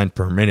 2.69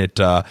 per minute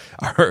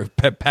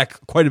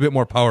pack quite a bit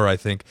more power, I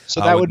think.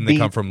 So that would be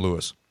come from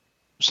Lewis.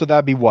 So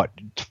that'd be what,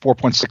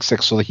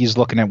 4.66. So he's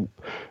looking at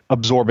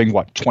absorbing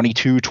what,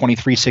 22,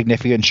 23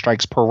 significant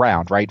strikes per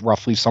round, right?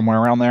 Roughly somewhere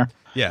around there.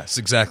 Yes,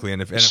 exactly.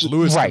 And if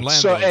Lewis can land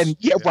so, those, and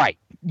yeah, right.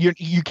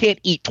 You can't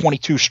eat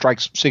 22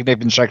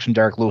 significant strikes from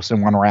Derek Lewis in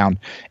one round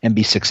and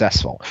be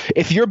successful.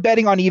 If you're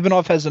betting on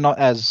Ivanov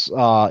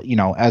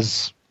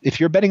if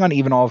you're betting on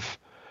Ivanov,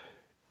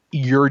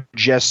 you're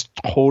just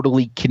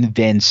totally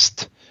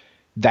convinced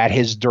that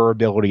his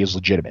durability is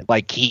legitimate.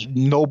 Like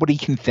nobody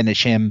can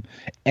finish him.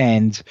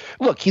 And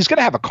look, he's going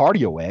to have a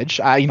cardio edge.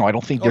 I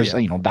don't think there's,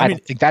 I don't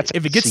think that's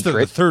if it gets to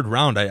the third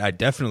round, I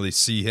definitely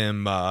see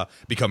him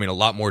becoming a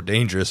lot more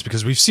dangerous,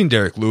 because we've seen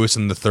Derek Lewis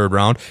in the third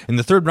round. In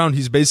the third round,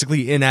 he's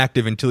basically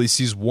inactive until he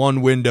sees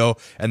one window,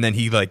 and then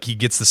he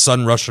gets the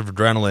sudden rush of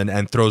adrenaline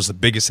and throws the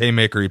biggest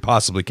haymaker he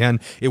possibly can.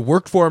 It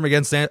worked for him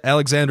against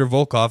Alexander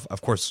Volkov, of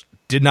course.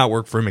 Did not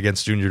work for him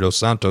against Junior Dos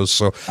Santos.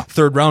 So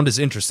third round is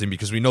interesting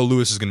because we know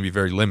Lewis is going to be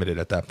very limited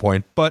at that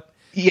point, but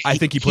I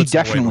think he puts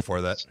it away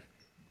before that.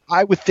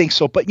 I would think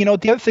so. But, the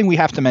other thing we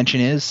have to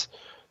mention is,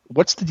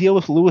 what's the deal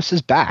with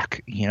Lewis's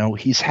back?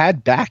 He's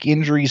had back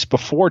injuries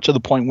before, to the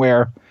point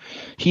where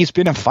he's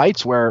been in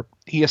fights where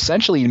he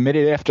essentially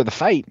admitted after the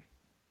fight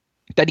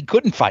that he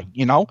couldn't fight.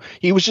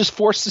 He was just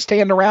forced to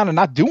stand around and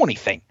not do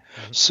anything.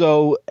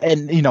 So,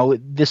 and,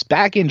 this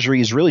back injury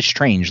is really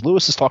strange.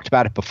 Lewis has talked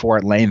about it before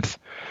at length.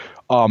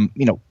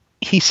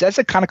 He says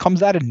it kind of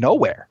comes out of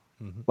nowhere.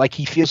 Like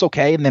he feels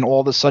okay, and then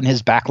all of a sudden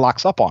his back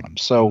locks up on him.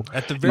 So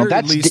at the very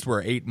least,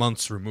 we're 8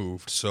 months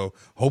removed. So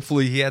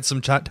hopefully he had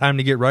some time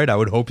to get right. I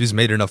would hope he's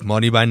made enough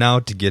money by now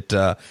to get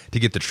the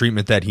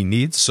treatment that he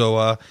needs.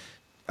 So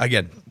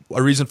again,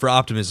 a reason for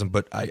optimism,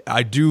 but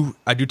I do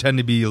tend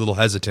to be a little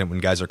hesitant when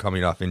guys are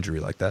coming off injury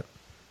like that.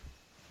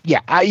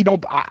 Yeah,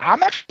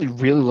 I'm actually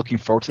really looking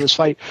forward to this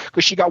fight,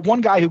 because you got one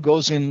guy who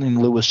goes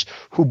in Lewis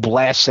who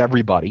blasts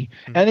everybody,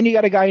 and then you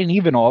got a guy in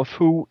Ivanov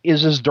who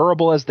is as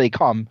durable as they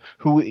come,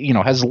 who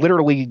has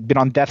literally been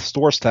on death's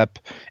doorstep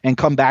and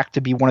come back to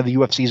be one of the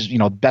UFC's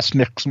best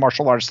mixed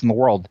martial artists in the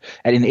world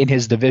in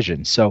his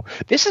division. So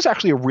this is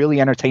actually a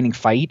really entertaining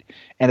fight.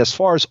 And as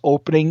far as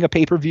opening a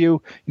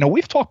pay-per-view,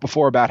 we've talked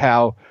before about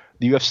how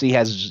the UFC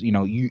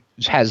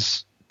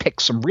has pick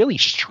some really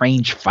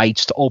strange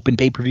fights to open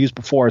pay-per-views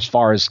before, as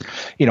far as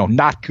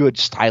not good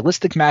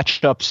stylistic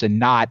matchups and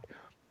not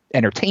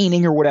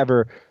entertaining or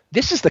whatever.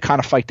 This is the kind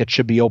of fight that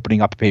should be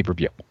opening up a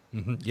pay-per-view.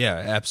 Yeah,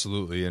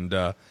 absolutely. And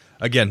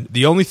again,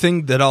 the only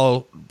thing that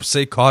I'll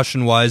say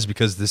caution-wise,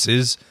 because this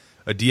is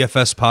a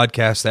DFS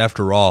podcast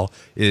after all,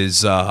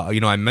 is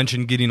I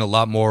mentioned getting a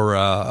lot more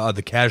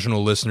the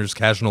casual listeners,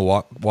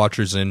 casual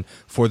watchers in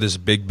for this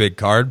big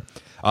card.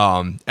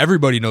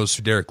 Everybody knows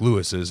who Derek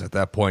Lewis is at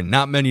that point.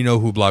 Not many know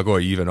who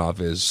Blagoy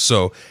Ivanov is.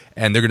 So,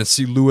 and they're going to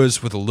see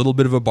Lewis with a little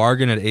bit of a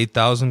bargain at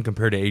 8,000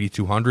 compared to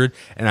 8,200.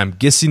 And I'm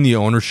guessing the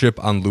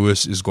ownership on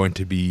Lewis is going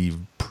to be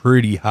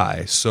pretty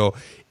high. So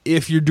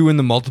if you're doing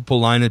the multiple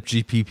lineup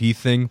GPP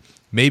thing,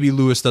 maybe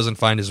Lewis doesn't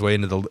find his way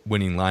into the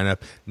winning lineup.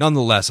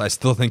 Nonetheless, I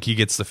still think he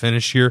gets the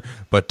finish here.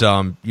 But,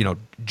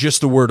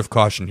 just a word of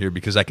caution here,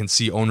 because I can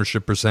see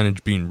ownership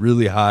percentage being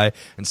really high.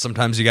 And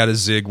sometimes you got to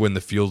zig when the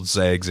field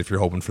zags if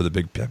you're hoping for the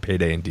big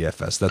payday in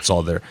DFS. That's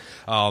all there.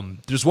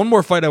 There's one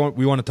more fight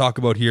we want to talk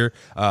about here.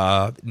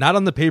 Not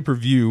on the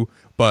pay-per-view,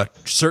 but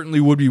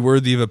certainly would be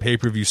worthy of a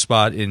pay-per-view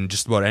spot in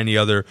just about any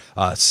other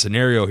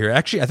scenario here.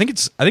 Actually, I think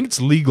it's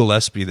Lee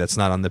Gillespie that's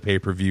not on the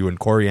pay-per-view, and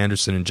Corey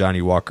Anderson and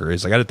Johnny Walker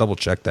is. I got to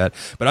double-check that.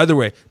 But either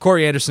way,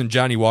 Corey Anderson,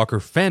 Johnny Walker,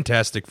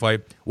 fantastic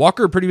fight.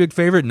 Walker, a pretty big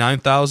favorite,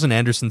 9,000.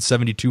 Anderson,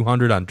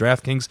 7,200 on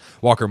DraftKings.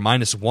 Walker,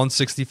 minus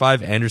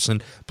 165.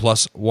 Anderson,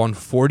 plus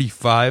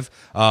 145.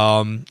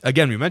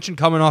 Again, we mentioned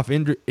coming off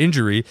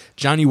injury.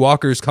 Johnny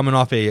Walker is coming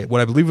off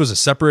what I believe was a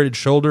separated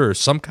shoulder or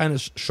some kind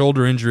of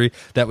shoulder injury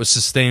that was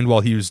sustained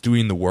while he was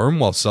doing the worm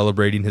while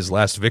celebrating his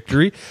last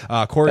victory.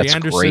 Corey That's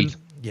Anderson. Great.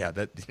 Yeah,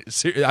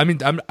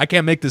 I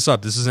can't make this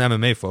up. This is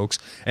MMA, folks.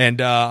 And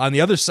on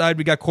the other side,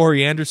 we got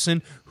Corey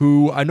Anderson,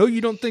 who I know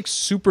you don't think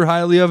super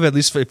highly of, at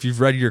least if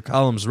you've read your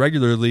columns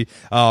regularly.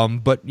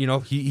 But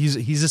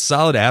he's a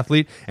solid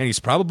athlete, and he's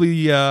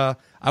probably I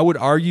would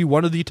argue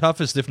one of the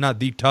toughest, if not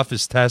the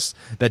toughest tests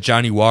that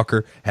Johnny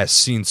Walker has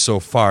seen so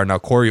far. Now,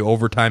 Corey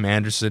overtime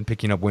Anderson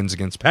picking up wins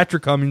against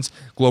Patrick Cummins,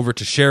 Glover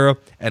Teixeira,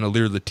 and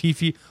Alir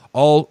Latifi,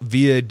 all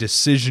via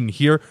decision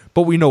here.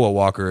 But we know what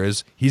Walker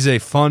is. He's a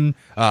fun,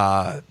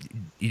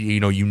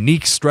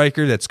 unique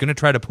striker that's going to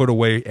try to put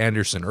away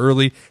Anderson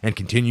early and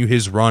continue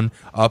his run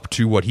up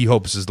to what he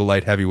hopes is the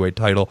light heavyweight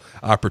title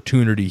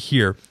opportunity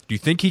here. Do you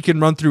think he can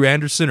run through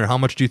Anderson, or how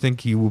much do you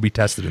think he will be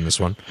tested in this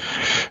one?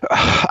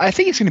 I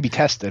think he's going to be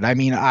tested. I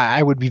mean,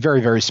 I would be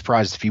very, very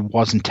surprised if he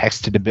wasn't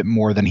tested a bit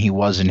more than he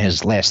was in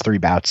his last three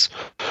bouts.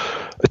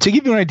 To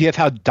give you an idea of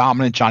how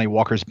dominant Johnny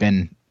Walker's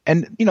been,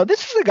 and,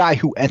 this is a guy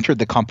who entered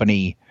the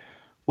company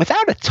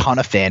without a ton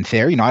of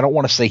fanfare. I don't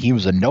want to say he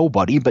was a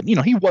nobody, but,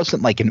 he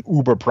wasn't like an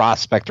uber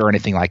prospect or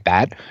anything like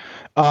that.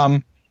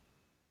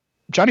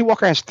 Johnny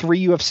Walker has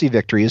 3 UFC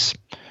victories.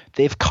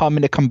 they've come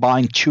in a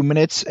combined 2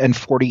 minutes and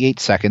 48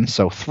 seconds,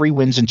 so 3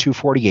 wins and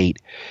 2:48.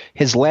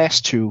 His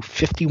last two,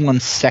 51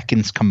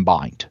 seconds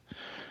combined.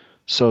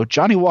 So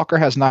Johnny Walker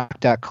has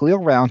knocked out Khalil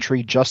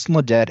Roundtree, Justin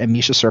Ledet, and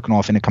Misha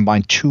Cirkunov in a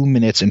combined 2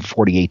 minutes and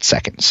 48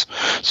 seconds.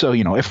 So,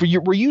 if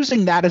we're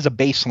using that as a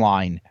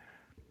baseline,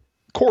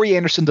 Corey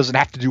Anderson doesn't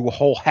have to do a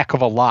whole heck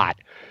of a lot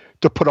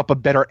to put up a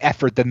better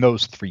effort than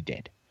those three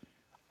did.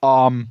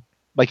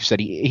 Like you said,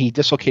 he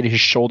dislocated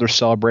his shoulder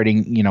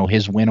celebrating,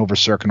 his win over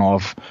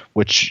Cirkunov,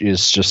 which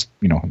is just,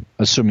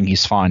 assuming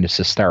he's fine, is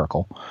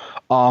hysterical.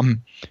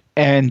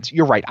 And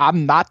you're right.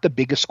 I'm not the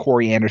biggest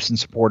Corey Anderson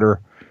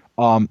supporter.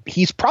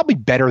 He's probably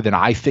better than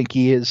I think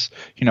he is.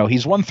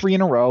 He's won 3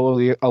 in a row.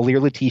 Alir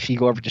Latifi,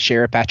 Glover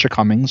Teixeira, Patrick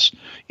Cummins.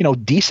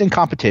 Decent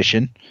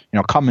competition.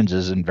 Cummins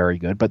isn't very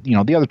good, but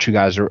the other two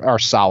guys are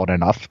solid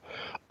enough.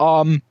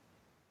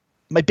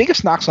 My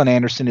biggest knocks on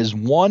Anderson is,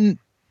 one,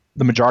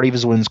 the majority of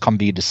his wins come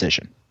via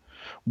decision,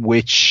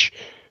 which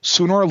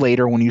sooner or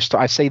later, when you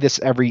start, I say this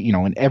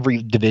in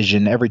every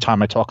division, every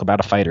time I talk about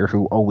a fighter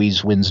who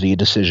always wins via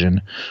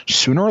decision,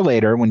 sooner or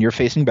later, when you're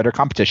facing better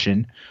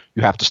competition,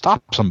 you have to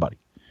stop somebody.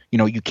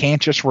 You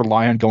can't just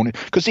rely on going,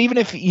 because even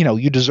if,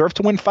 you deserve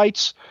to win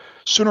fights,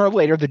 sooner or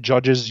later, the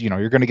judges,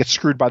 you're going to get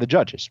screwed by the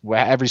judges.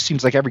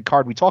 Seems like every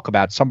card we talk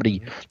about,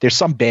 there's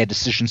some bad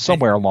decision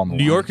somewhere along the line.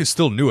 New York is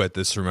still new at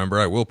this, remember?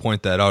 I will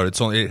point that out.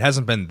 It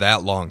hasn't been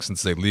that long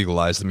since they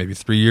legalized it, maybe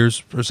 3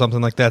 years or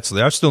something like that. So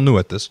they are still new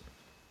at this.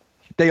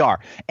 They are.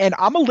 And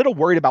I'm a little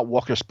worried about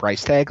Walker's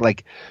price tag.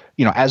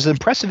 As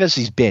impressive as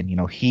he's been,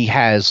 he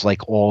has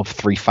all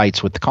 3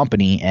 fights with the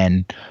company,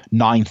 and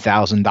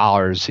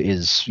 $9,000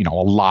 is, a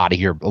lot of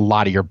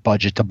your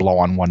budget to blow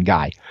on one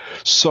guy.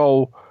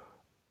 So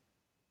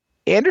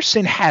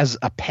Anderson has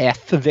a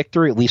path to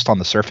victory, at least on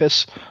the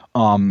surface.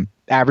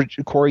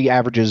 Corey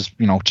averages,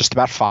 just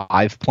about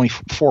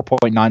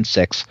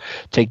 4.96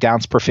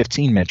 takedowns per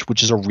 15 minutes,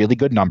 which is a really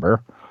good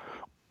number.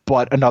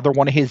 But another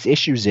one of his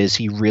issues is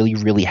he really,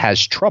 really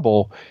has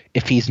trouble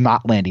if he's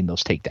not landing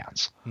those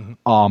takedowns.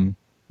 Mm-hmm.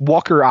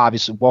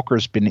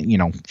 Walker's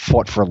been,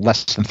 fought for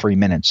less than 3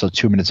 minutes, so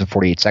 2 minutes and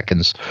 48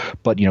 seconds.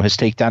 But, his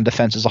takedown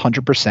defense is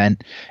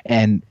 100%.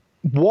 And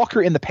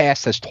Walker in the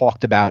past has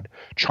talked about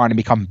trying to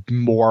become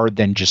more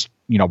than just,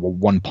 a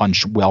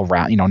one-punch,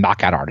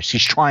 knockout artist.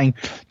 He's trying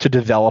to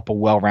develop a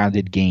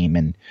well-rounded game.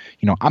 And,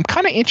 I'm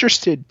kind of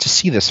interested to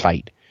see this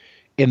fight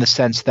in the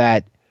sense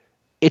that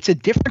it's a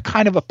different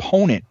kind of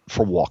opponent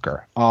for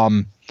Walker.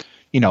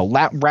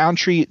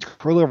 Roundtree,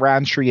 Khalil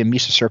Roundtree and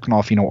Misha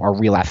Cirkunov, are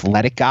real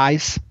athletic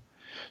guys.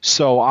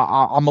 So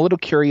I'm a little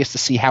curious to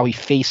see how he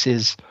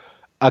faces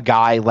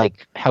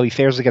how he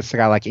fares against a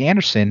guy like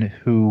Anderson,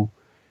 who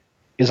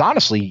is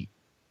honestly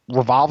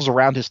revolves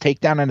around his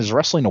takedown and his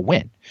wrestling to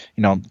win.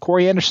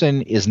 Corey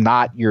Anderson is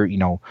not your,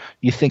 you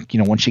think,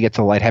 once you get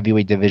to the light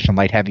heavyweight division,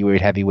 light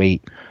heavyweight,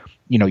 heavyweight,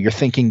 you're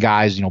thinking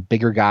guys,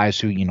 bigger guys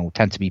who,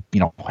 tend to be,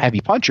 heavy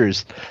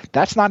punchers.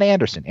 That's not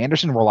Anderson.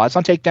 Anderson relies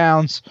on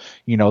takedowns.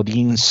 He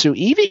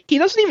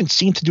doesn't even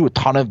seem to do a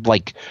ton of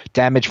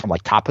damage from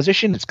top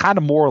position. It's kind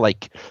of more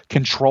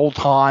control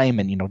time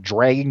and,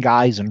 dragging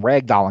guys and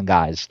ragdolling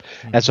guys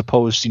as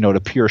opposed, to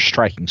pure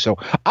striking. So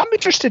I'm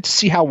interested to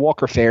see how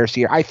Walker fares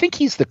here. I think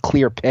he's the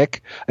clear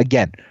pick.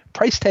 Again,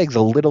 price tag's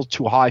a little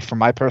too high for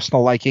my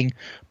personal liking,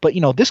 but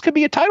this could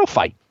be a title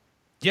fight.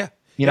 Yeah.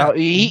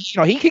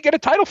 He could get a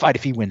title fight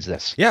if he wins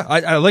this. Yeah,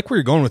 I like where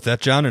you're going with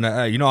that, John. And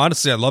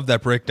honestly, I love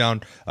that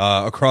breakdown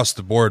across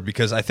the board,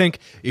 because I think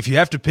if you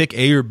have to pick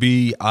A or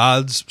B,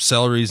 odds,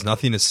 salaries,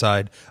 nothing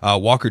aside,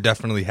 Walker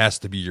definitely has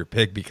to be your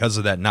pick because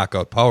of that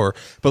knockout power.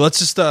 But let's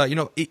just,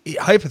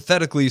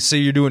 hypothetically say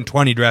you're doing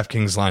 20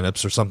 DraftKings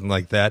lineups or something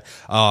like that.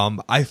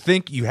 I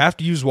think you have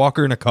to use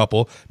Walker in a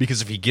couple,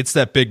 because if he gets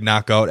that big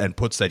knockout and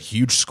puts that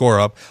huge score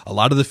up, a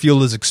lot of the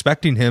field is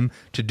expecting him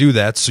to do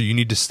that. So you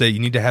need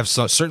to have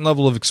a certain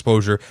level of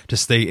exposure to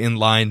stay in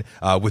line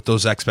with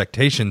those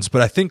expectations.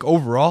 But I think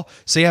overall,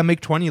 say I make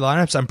 20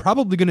 lineups, I'm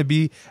probably going to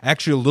be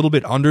actually a little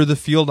bit under the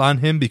field on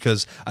him,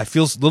 because I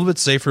feel a little bit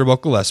safer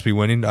about Gillespie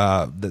winning.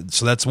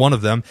 So that's one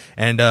of them.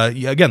 And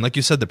again, like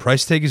you said, the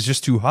price tag is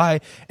just too high.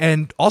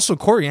 And also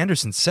Corey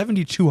Anderson,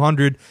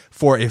 7,200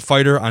 for a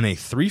fighter on a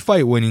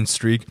 3-fight winning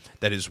streak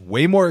that is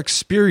way more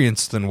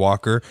experienced than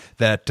Walker,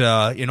 that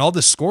in all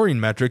the scoring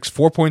metrics,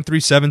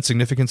 4.37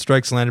 significant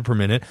strikes landed per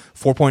minute,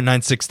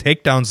 4.96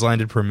 takedowns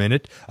landed per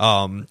minute.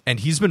 And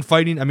he's been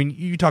fighting. I mean,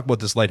 you talk about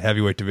this light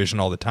heavyweight division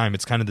all the time.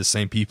 It's kind of the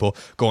same people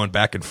going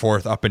back and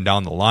forth up and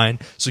down the line.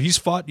 So he's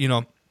fought,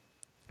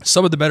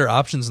 some of the better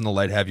options in the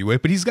light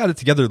heavyweight, but he's got it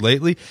together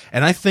lately.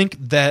 And I think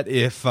that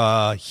if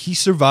he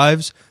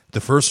survives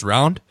the first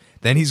round,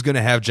 then he's going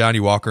to have Johnny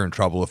Walker in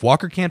trouble. If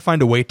Walker can't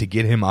find a way to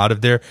get him out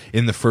of there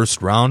in the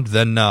first round,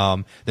 then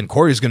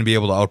Corey's going to be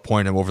able to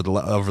outpoint him over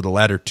the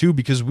ladder too,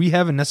 because we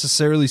haven't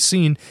necessarily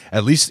seen,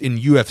 at least in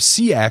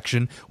UFC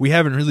action, we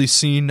haven't really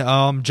seen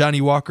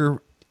Johnny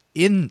Walker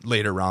in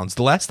later rounds.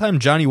 The last time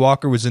Johnny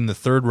Walker was in the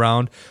third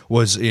round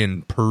was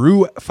in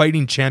Peru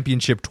Fighting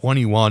Championship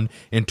 21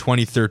 in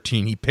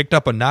 2013. He picked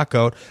up a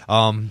knockout,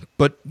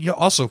 but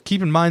also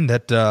keep in mind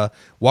that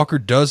Walker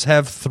does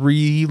have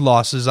 3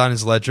 losses on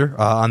his ledger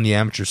on the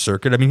amateur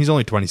circuit. I mean, he's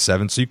only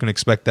 27, so you can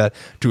expect that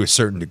to a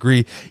certain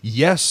degree.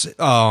 Yes,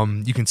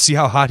 you can see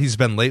how hot he's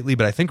been lately,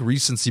 but I think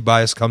recency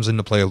bias comes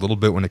into play a little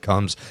bit when it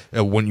comes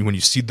when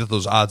you see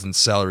those odds and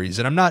salaries.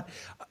 And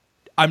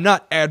I'm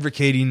not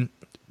advocating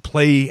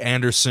play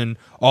Anderson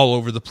all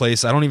over the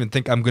place. I don't even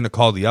think I'm going to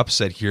call the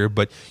upset here,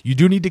 but you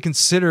do need to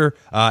consider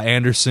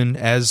Anderson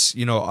as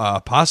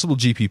a possible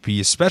GPP,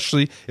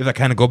 especially if I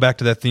kind of go back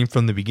to that theme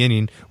from the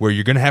beginning, where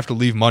you're going to have to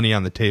leave money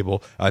on the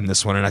table on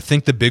this one. And I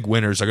think the big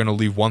winners are going to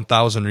leave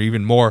 1,000 or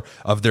even more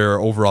of their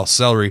overall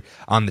salary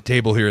on the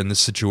table here in this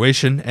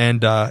situation,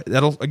 and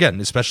that'll again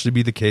especially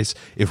be the case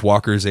if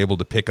Walker is able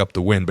to pick up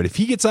the win. But if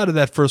he gets out of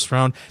that first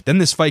round, then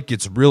this fight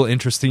gets real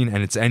interesting,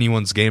 and it's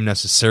anyone's game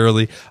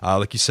necessarily.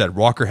 Like you said,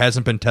 Walker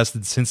hasn't been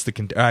tested since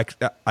the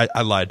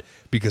I lied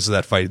because of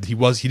that fight.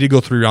 He did go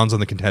 3 rounds on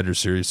the Contender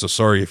Series, so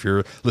sorry if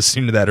you're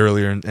listening to that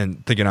earlier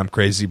and thinking I'm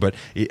crazy, but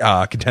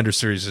Contender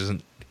Series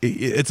isn't.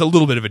 It's a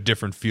little bit of a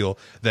different feel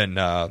than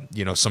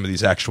some of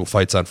these actual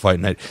fights on Fight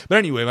Night. But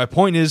anyway, my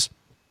point is,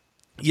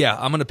 yeah,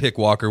 I'm going to pick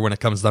Walker when it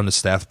comes down to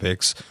staff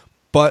picks.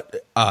 But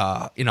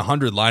in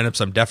 100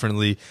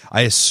 lineups,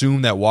 I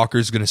assume that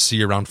Walker's going to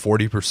see around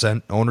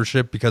 40%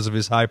 ownership because of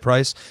his high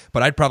price.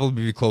 But I'd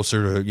probably be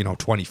closer to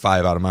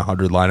 25 out of my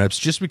 100 lineups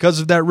just because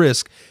of that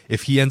risk.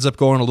 If he ends up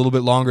going a little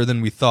bit longer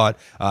than we thought,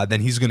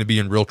 then he's going to be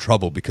in real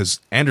trouble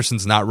because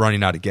Anderson's not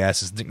running out of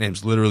gas. His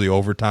nickname's literally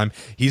Overtime.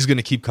 He's going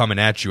to keep coming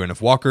at you. And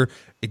if Walker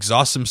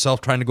exhausts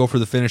himself trying to go for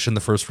the finish in the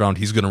first round,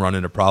 he's going to run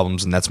into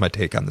problems. And that's my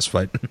take on this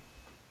fight.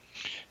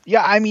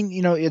 Yeah, I mean,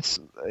 it's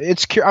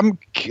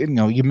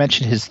you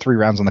mentioned his 3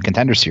 rounds on the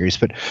Contender Series,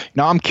 but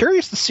I'm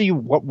curious to see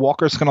what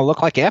Walker's going to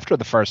look like after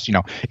the first.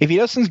 If he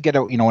doesn't get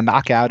a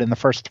knockout in the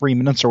first 3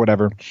 minutes or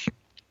whatever,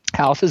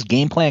 how is his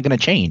game plan going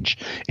to change?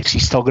 Is he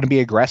still going to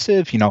be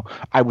aggressive?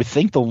 I would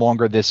think the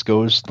longer this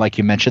goes, like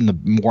you mentioned, the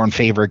more in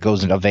favor it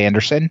goes of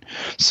Anderson.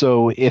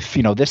 So if,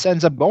 this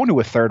ends up going to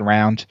a third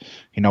round,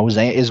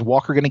 is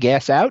Walker going to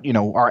gas out?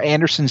 Are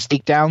Anderson's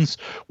takedowns,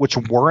 which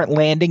weren't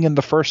landing in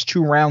the first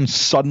 2 rounds,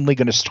 suddenly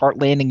going to start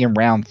landing in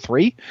round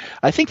 3?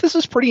 I think this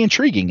is pretty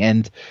intriguing.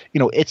 And,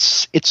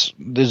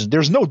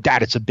 there's no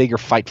doubt it's a bigger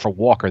fight for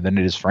Walker than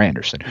it is for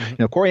Anderson.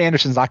 Mm-hmm. Corey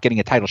Anderson's not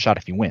getting a title shot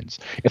if he wins.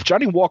 If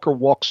Johnny Walker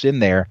walks in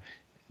there,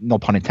 no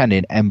pun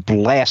intended, and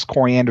blast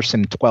Corey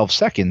Anderson in 12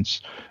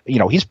 seconds,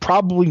 he's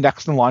probably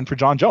next in line for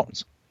John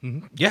Jones.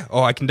 Mm-hmm. Yeah,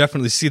 I can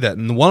definitely see that.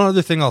 And the one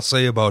other thing I'll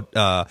say about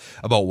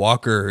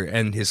Walker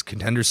and his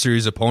Contender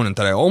Series opponent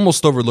that I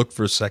almost overlooked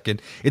for a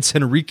second, it's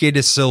Henrique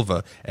da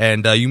Silva.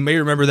 And you may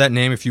remember that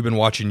name if you've been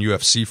watching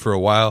UFC for a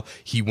while.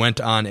 He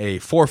went on a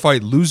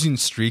 4-fight losing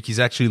streak. He's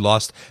actually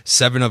lost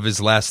 7 of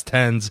his last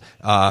 10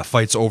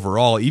 fights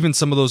overall, even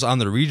some of those on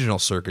the regional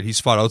circuit.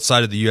 He's fought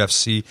outside of the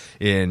UFC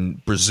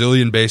in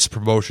Brazilian-based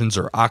promotions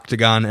or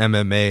Octagon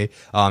MMA,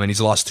 and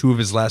he's lost 2 of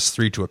his last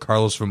 3 to a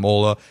Carlos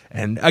Vermola.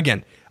 And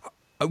again,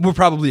 we're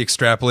probably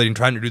extrapolating,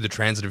 trying to do the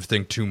transitive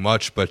thing too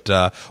much, but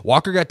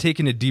Walker got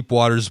taken to deep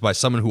waters by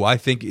someone who I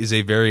think is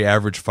a very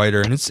average fighter,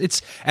 and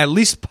it's at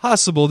least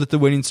possible that the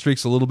winning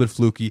streak's a little bit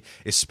fluky,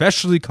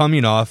 especially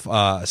coming off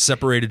a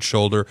separated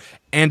shoulder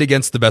and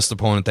against the best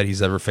opponent that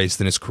he's ever faced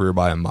in his career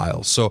by a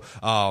mile. So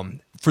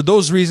for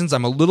those reasons,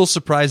 I'm a little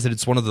surprised that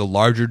it's one of the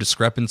larger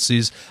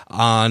discrepancies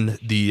on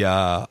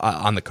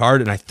the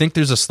card, and I think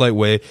there's a slight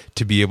way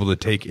to be able to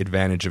take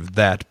advantage of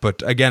that.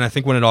 But again, I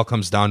think when it all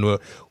comes down to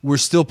it, we're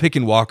still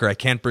picking Walker. I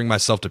can't bring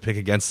myself to pick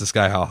against this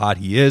guy, how hot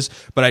he is,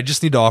 but I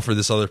just need to offer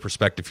this other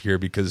perspective here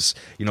because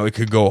it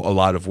could go a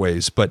lot of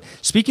ways. But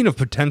speaking of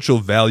potential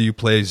value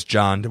plays,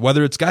 John,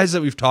 whether it's guys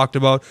that we've talked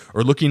about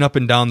or looking up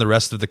and down the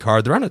rest of the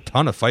card, there aren't a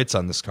ton of fights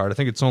on this card. I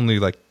think it's only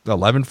like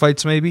 11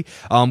 fights maybe.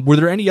 Were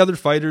there any other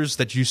fighters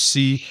that you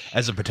see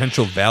as a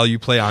potential value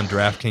play on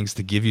DraftKings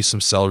to give you some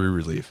salary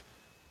relief?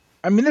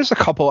 I mean, there's a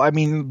couple. I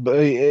mean,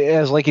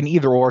 as like an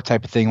either or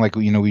type of thing, like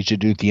we should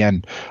do at the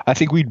end. I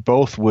think we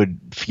both would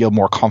feel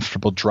more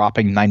comfortable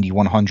dropping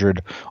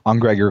 9,100 on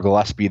Gregor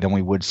Gillespie than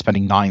we would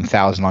spending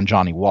 9,000 on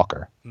Johnny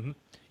Walker. Mm-hmm.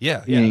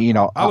 Yeah.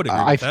 I would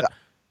agree with that.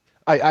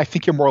 I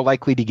think you're more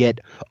likely to get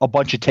a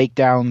bunch of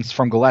takedowns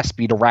from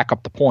Gillespie to rack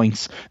up the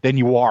points than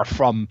you are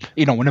from,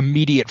 an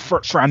immediate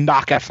first round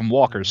knockout from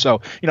Walker.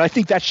 So, I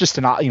think that's just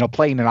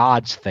playing an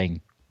odds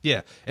thing.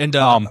 Yeah, and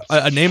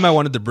a name I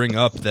wanted to bring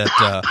up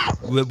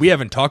that we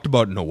haven't talked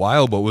about in a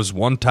while, but was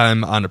one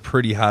time on a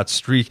pretty hot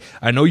streak.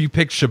 I know you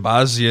picked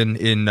Shahbazyan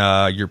in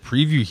your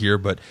preview here,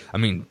 but I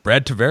mean,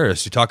 Brad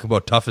Tavares, you talk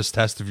about toughest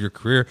test of your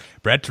career.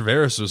 Brad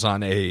Tavares was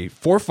on a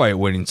 4-fight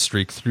winning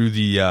streak through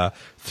the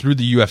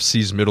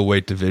UFC's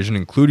middleweight division,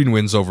 including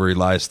wins over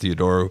Elias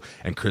Theodorou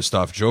and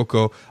Krzysztof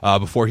Joko,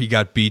 before he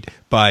got beat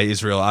by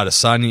Israel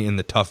Adesanya in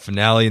the tough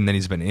finale, and then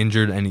he's been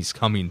injured and he's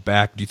coming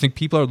back. Do you think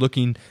people are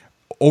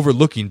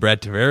overlooking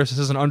Brad Tavares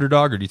as an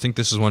underdog, or do you think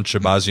this is one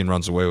Shahbazyan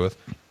runs away with?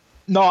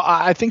 No,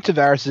 I think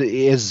Tavares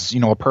is,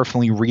 a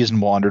perfectly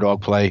reasonable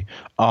underdog play.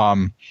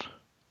 I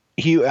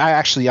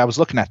was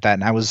looking at that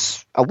and I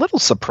was a little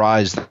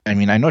surprised. I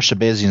mean, I know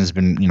Shahbazyan has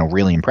been,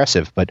 really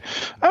impressive, but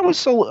I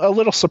was a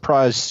little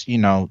surprised,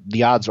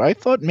 the odds. I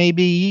thought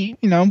maybe,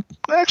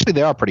 actually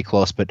they are pretty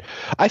close, but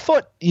I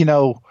thought,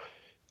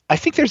 I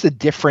think there's a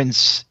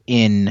difference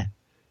in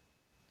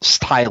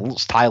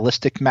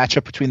stylistic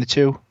matchup between the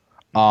two.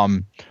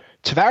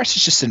 Tavares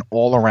is just an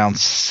all-around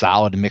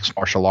solid mixed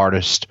martial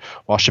artist,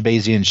 while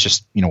Shahbazyan is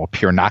just, a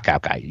pure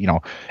knockout guy,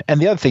 And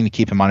the other thing to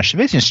keep in mind is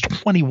Shahbazyan is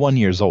 21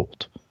 years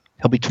old.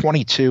 He'll be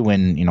 22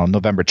 in,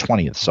 November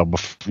 20th. So,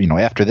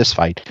 after this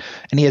fight,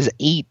 and he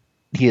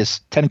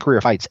has 10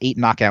 career fights, 8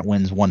 knockout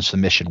wins, 1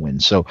 submission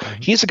win. So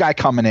he's a guy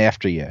coming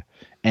after you.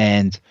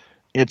 And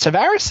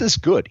Tavares is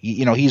good.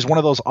 He's one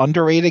of those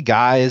underrated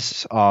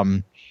guys.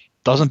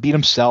 Doesn't beat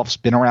himself. Has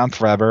been around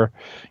forever.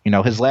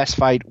 His last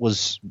fight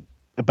was.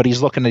 But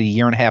he's looking at a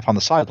year and a half on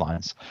the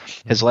sidelines.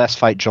 His last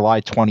fight, July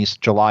of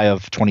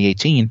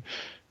 2018,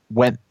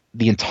 went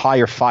the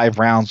entire 5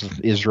 rounds of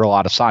Israel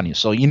Adesanya.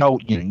 So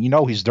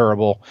he's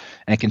durable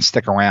and can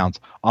stick around.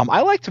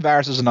 I like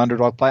Tavares as an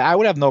underdog play. I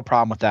would have no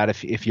problem with that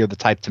if you're the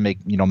type to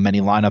make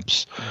many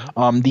lineups.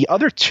 The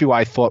other two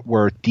I thought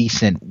were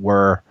decent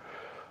were.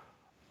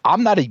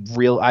 I'm not a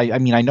real. I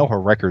mean, I know her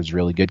record is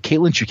really good.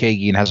 Katlyn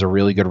Chookagian has a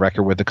really good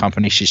record with the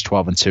company. She's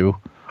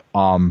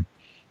 12-2.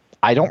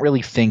 I don't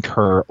really think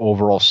her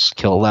overall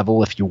skill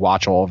level, if you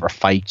watch all of her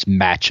fights,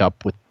 match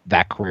up with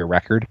that career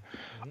record.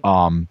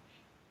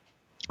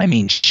 I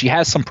mean, she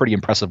has some pretty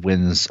impressive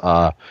wins.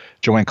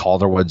 Joanne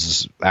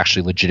Calderwood's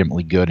actually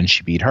legitimately good, and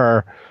she beat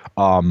her.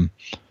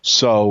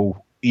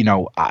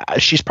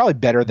 She's probably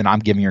better than I'm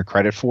giving her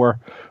credit for.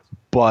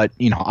 But,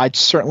 I'd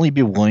certainly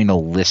be willing to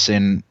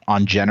listen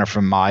on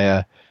Jennifer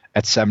Maia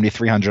at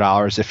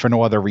 $7,300. If for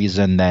no other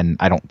reason, then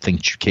I don't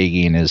think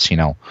Chookagian is,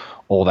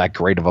 all that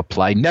great of a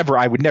play.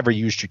 I would never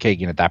use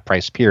Chookagian at that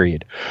price,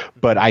 period.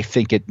 But I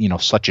think at,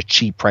 such a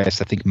cheap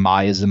price, I think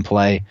Maia's in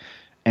play.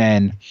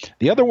 And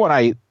the other one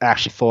I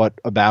actually thought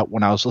about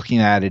when I was looking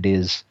at it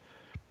is,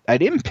 I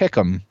didn't pick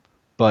him,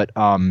 but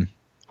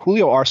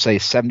Julio Arce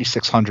is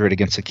 7,600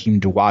 against Hakeem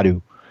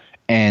Dawodu.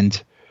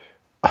 And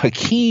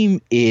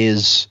Hakeem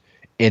is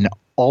an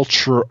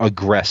ultra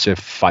aggressive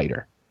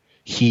fighter.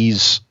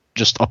 He's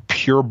just a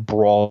pure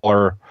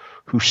brawler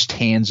who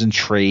stands and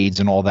trades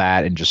and all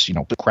that and just,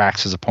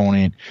 cracks his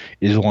opponent,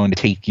 is willing to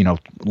take,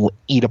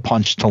 eat a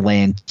punch to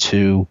land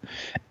 2.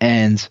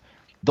 And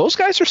those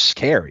guys are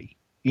scary.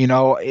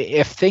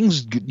 If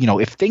things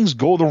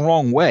go the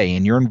wrong way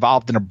and you're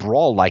involved in a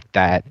brawl like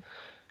that,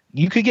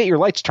 you could get your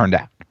lights turned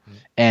out.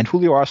 And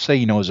Julio Arce,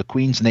 is a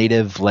Queens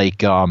native.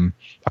 Like a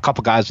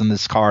couple guys on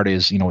this card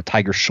is, a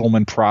Tiger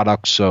Schulman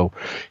product, so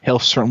he'll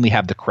certainly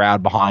have the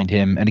crowd behind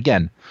him. And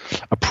again,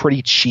 a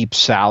pretty cheap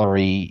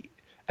salary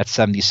at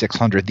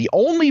 7,600. The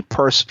only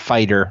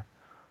fighter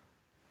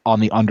on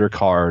the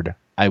undercard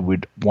I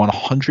would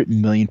 100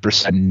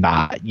 million%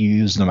 not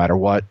use, no matter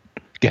what.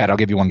 Go ahead, I'll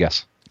give you one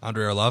guess.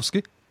 Andrei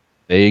Arlovsky?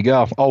 There you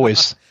go.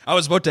 Always. I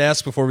was about to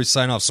ask before we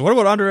sign off. So what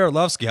about Andrei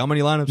Arlovsky? How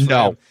many lineups?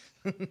 No,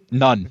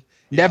 none.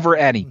 Never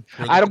any.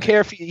 I don't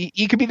care if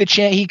he could be the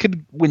champ. He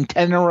could win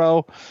 10 in a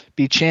row,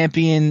 be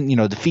champion,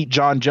 defeat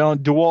John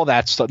Jones, do all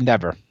that stuff.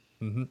 Never.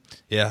 Mm-hmm.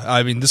 Yeah,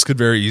 I mean, this could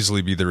very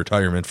easily be the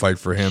retirement fight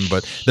for him.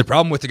 But the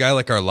problem with a guy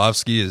like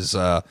Arlovsky is,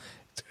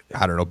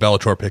 I don't know,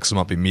 Bellator picks him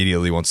up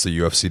immediately once the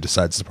UFC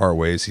decides to part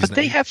ways. But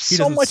they have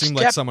so much depth.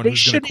 Like someone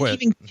who's going to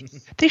quit.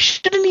 They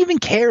shouldn't even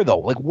care though.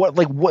 What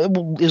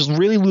is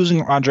really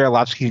losing Andrei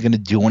Arlovsky going to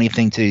do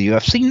anything to the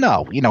UFC?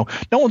 No.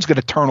 No one's going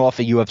to turn off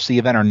a UFC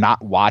event or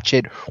not watch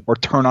it or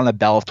turn on a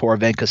Bellator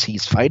event because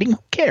he's fighting. Who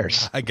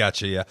cares? I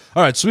gotcha. Yeah.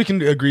 All right. So we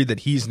can agree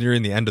that he's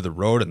nearing the end of the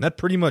road, and that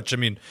pretty much. I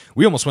mean,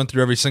 we almost went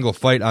through every single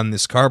fight on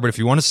this card. But if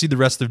you want to see the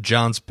rest of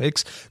John's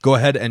picks, go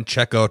ahead and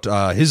check out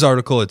his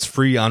article. It's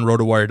free on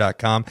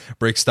RotoWire.com.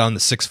 Breaks down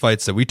the 6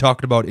 fights that we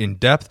talked about in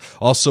depth.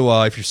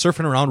 Also, if you're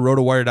surfing around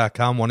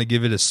RotoWire.com, want to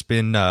give it a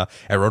spin at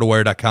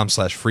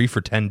RotoWire.com/free for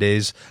 10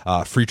 days.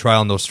 Free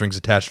trial, no strings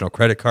attached, no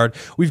credit card.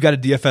 We've got a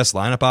DFS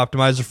lineup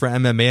optimizer for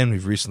MMA, and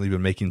we've recently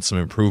been making some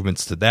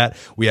improvements to that.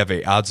 We have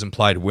a odds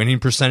implied winning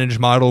percentage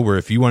model where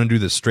if you want to do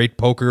the straight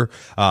poker,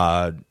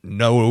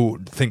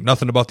 think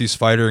nothing about these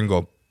fighters and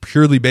go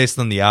purely based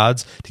on the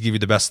odds to give you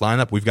the best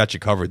lineup, we've got you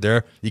covered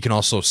there. You can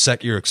also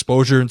set your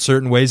exposure in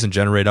certain ways and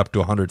generate up to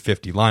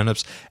 150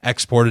 lineups,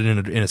 export it in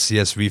a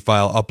CSV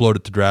file, upload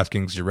it to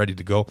DraftKings, you're ready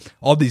to go.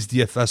 All these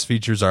DFS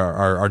features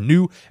are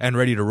new and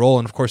ready to roll,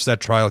 and of course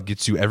that trial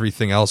gets you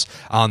everything else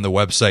on the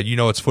website.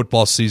 It's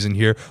football season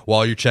here.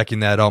 While you're checking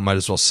that out, might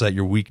as well set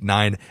your Week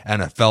 9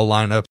 NFL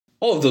lineup.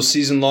 All of those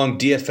season-long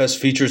DFS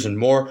features and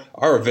more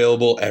are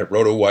available at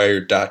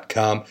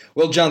RotoWire.com.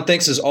 Well, John,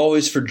 thanks as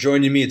always for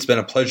joining me. It's been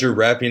a pleasure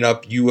wrapping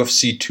up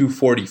UFC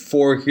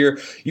 244 here.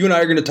 You and I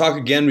are going to talk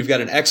again. We've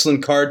got an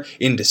excellent card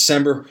in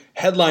December,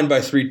 headlined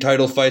by 3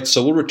 title fights,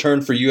 so we'll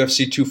return for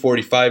UFC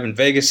 245 in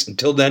Vegas.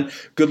 Until then,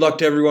 good luck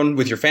to everyone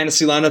with your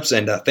fantasy lineups,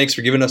 and thanks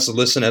for giving us a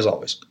listen as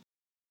always.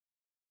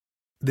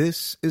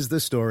 This is the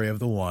story of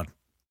the one.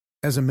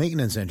 As a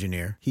maintenance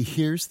engineer, he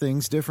hears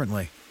things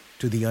differently.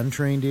 To the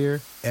untrained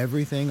ear,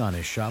 everything on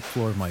his shop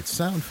floor might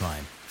sound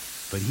fine,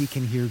 but he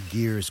can hear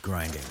gears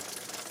grinding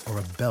or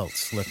a belt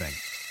slipping.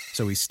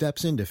 So he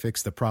steps in to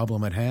fix the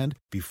problem at hand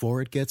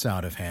before it gets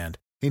out of hand.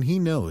 And he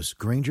knows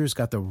Grainger's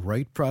got the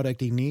right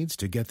product he needs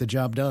to get the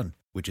job done,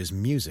 which is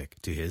music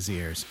to his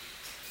ears.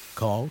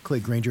 Call,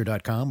 click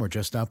Grainger.com, or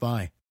just stop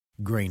by.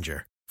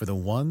 Grainger, for the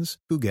ones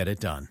who get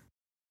it done.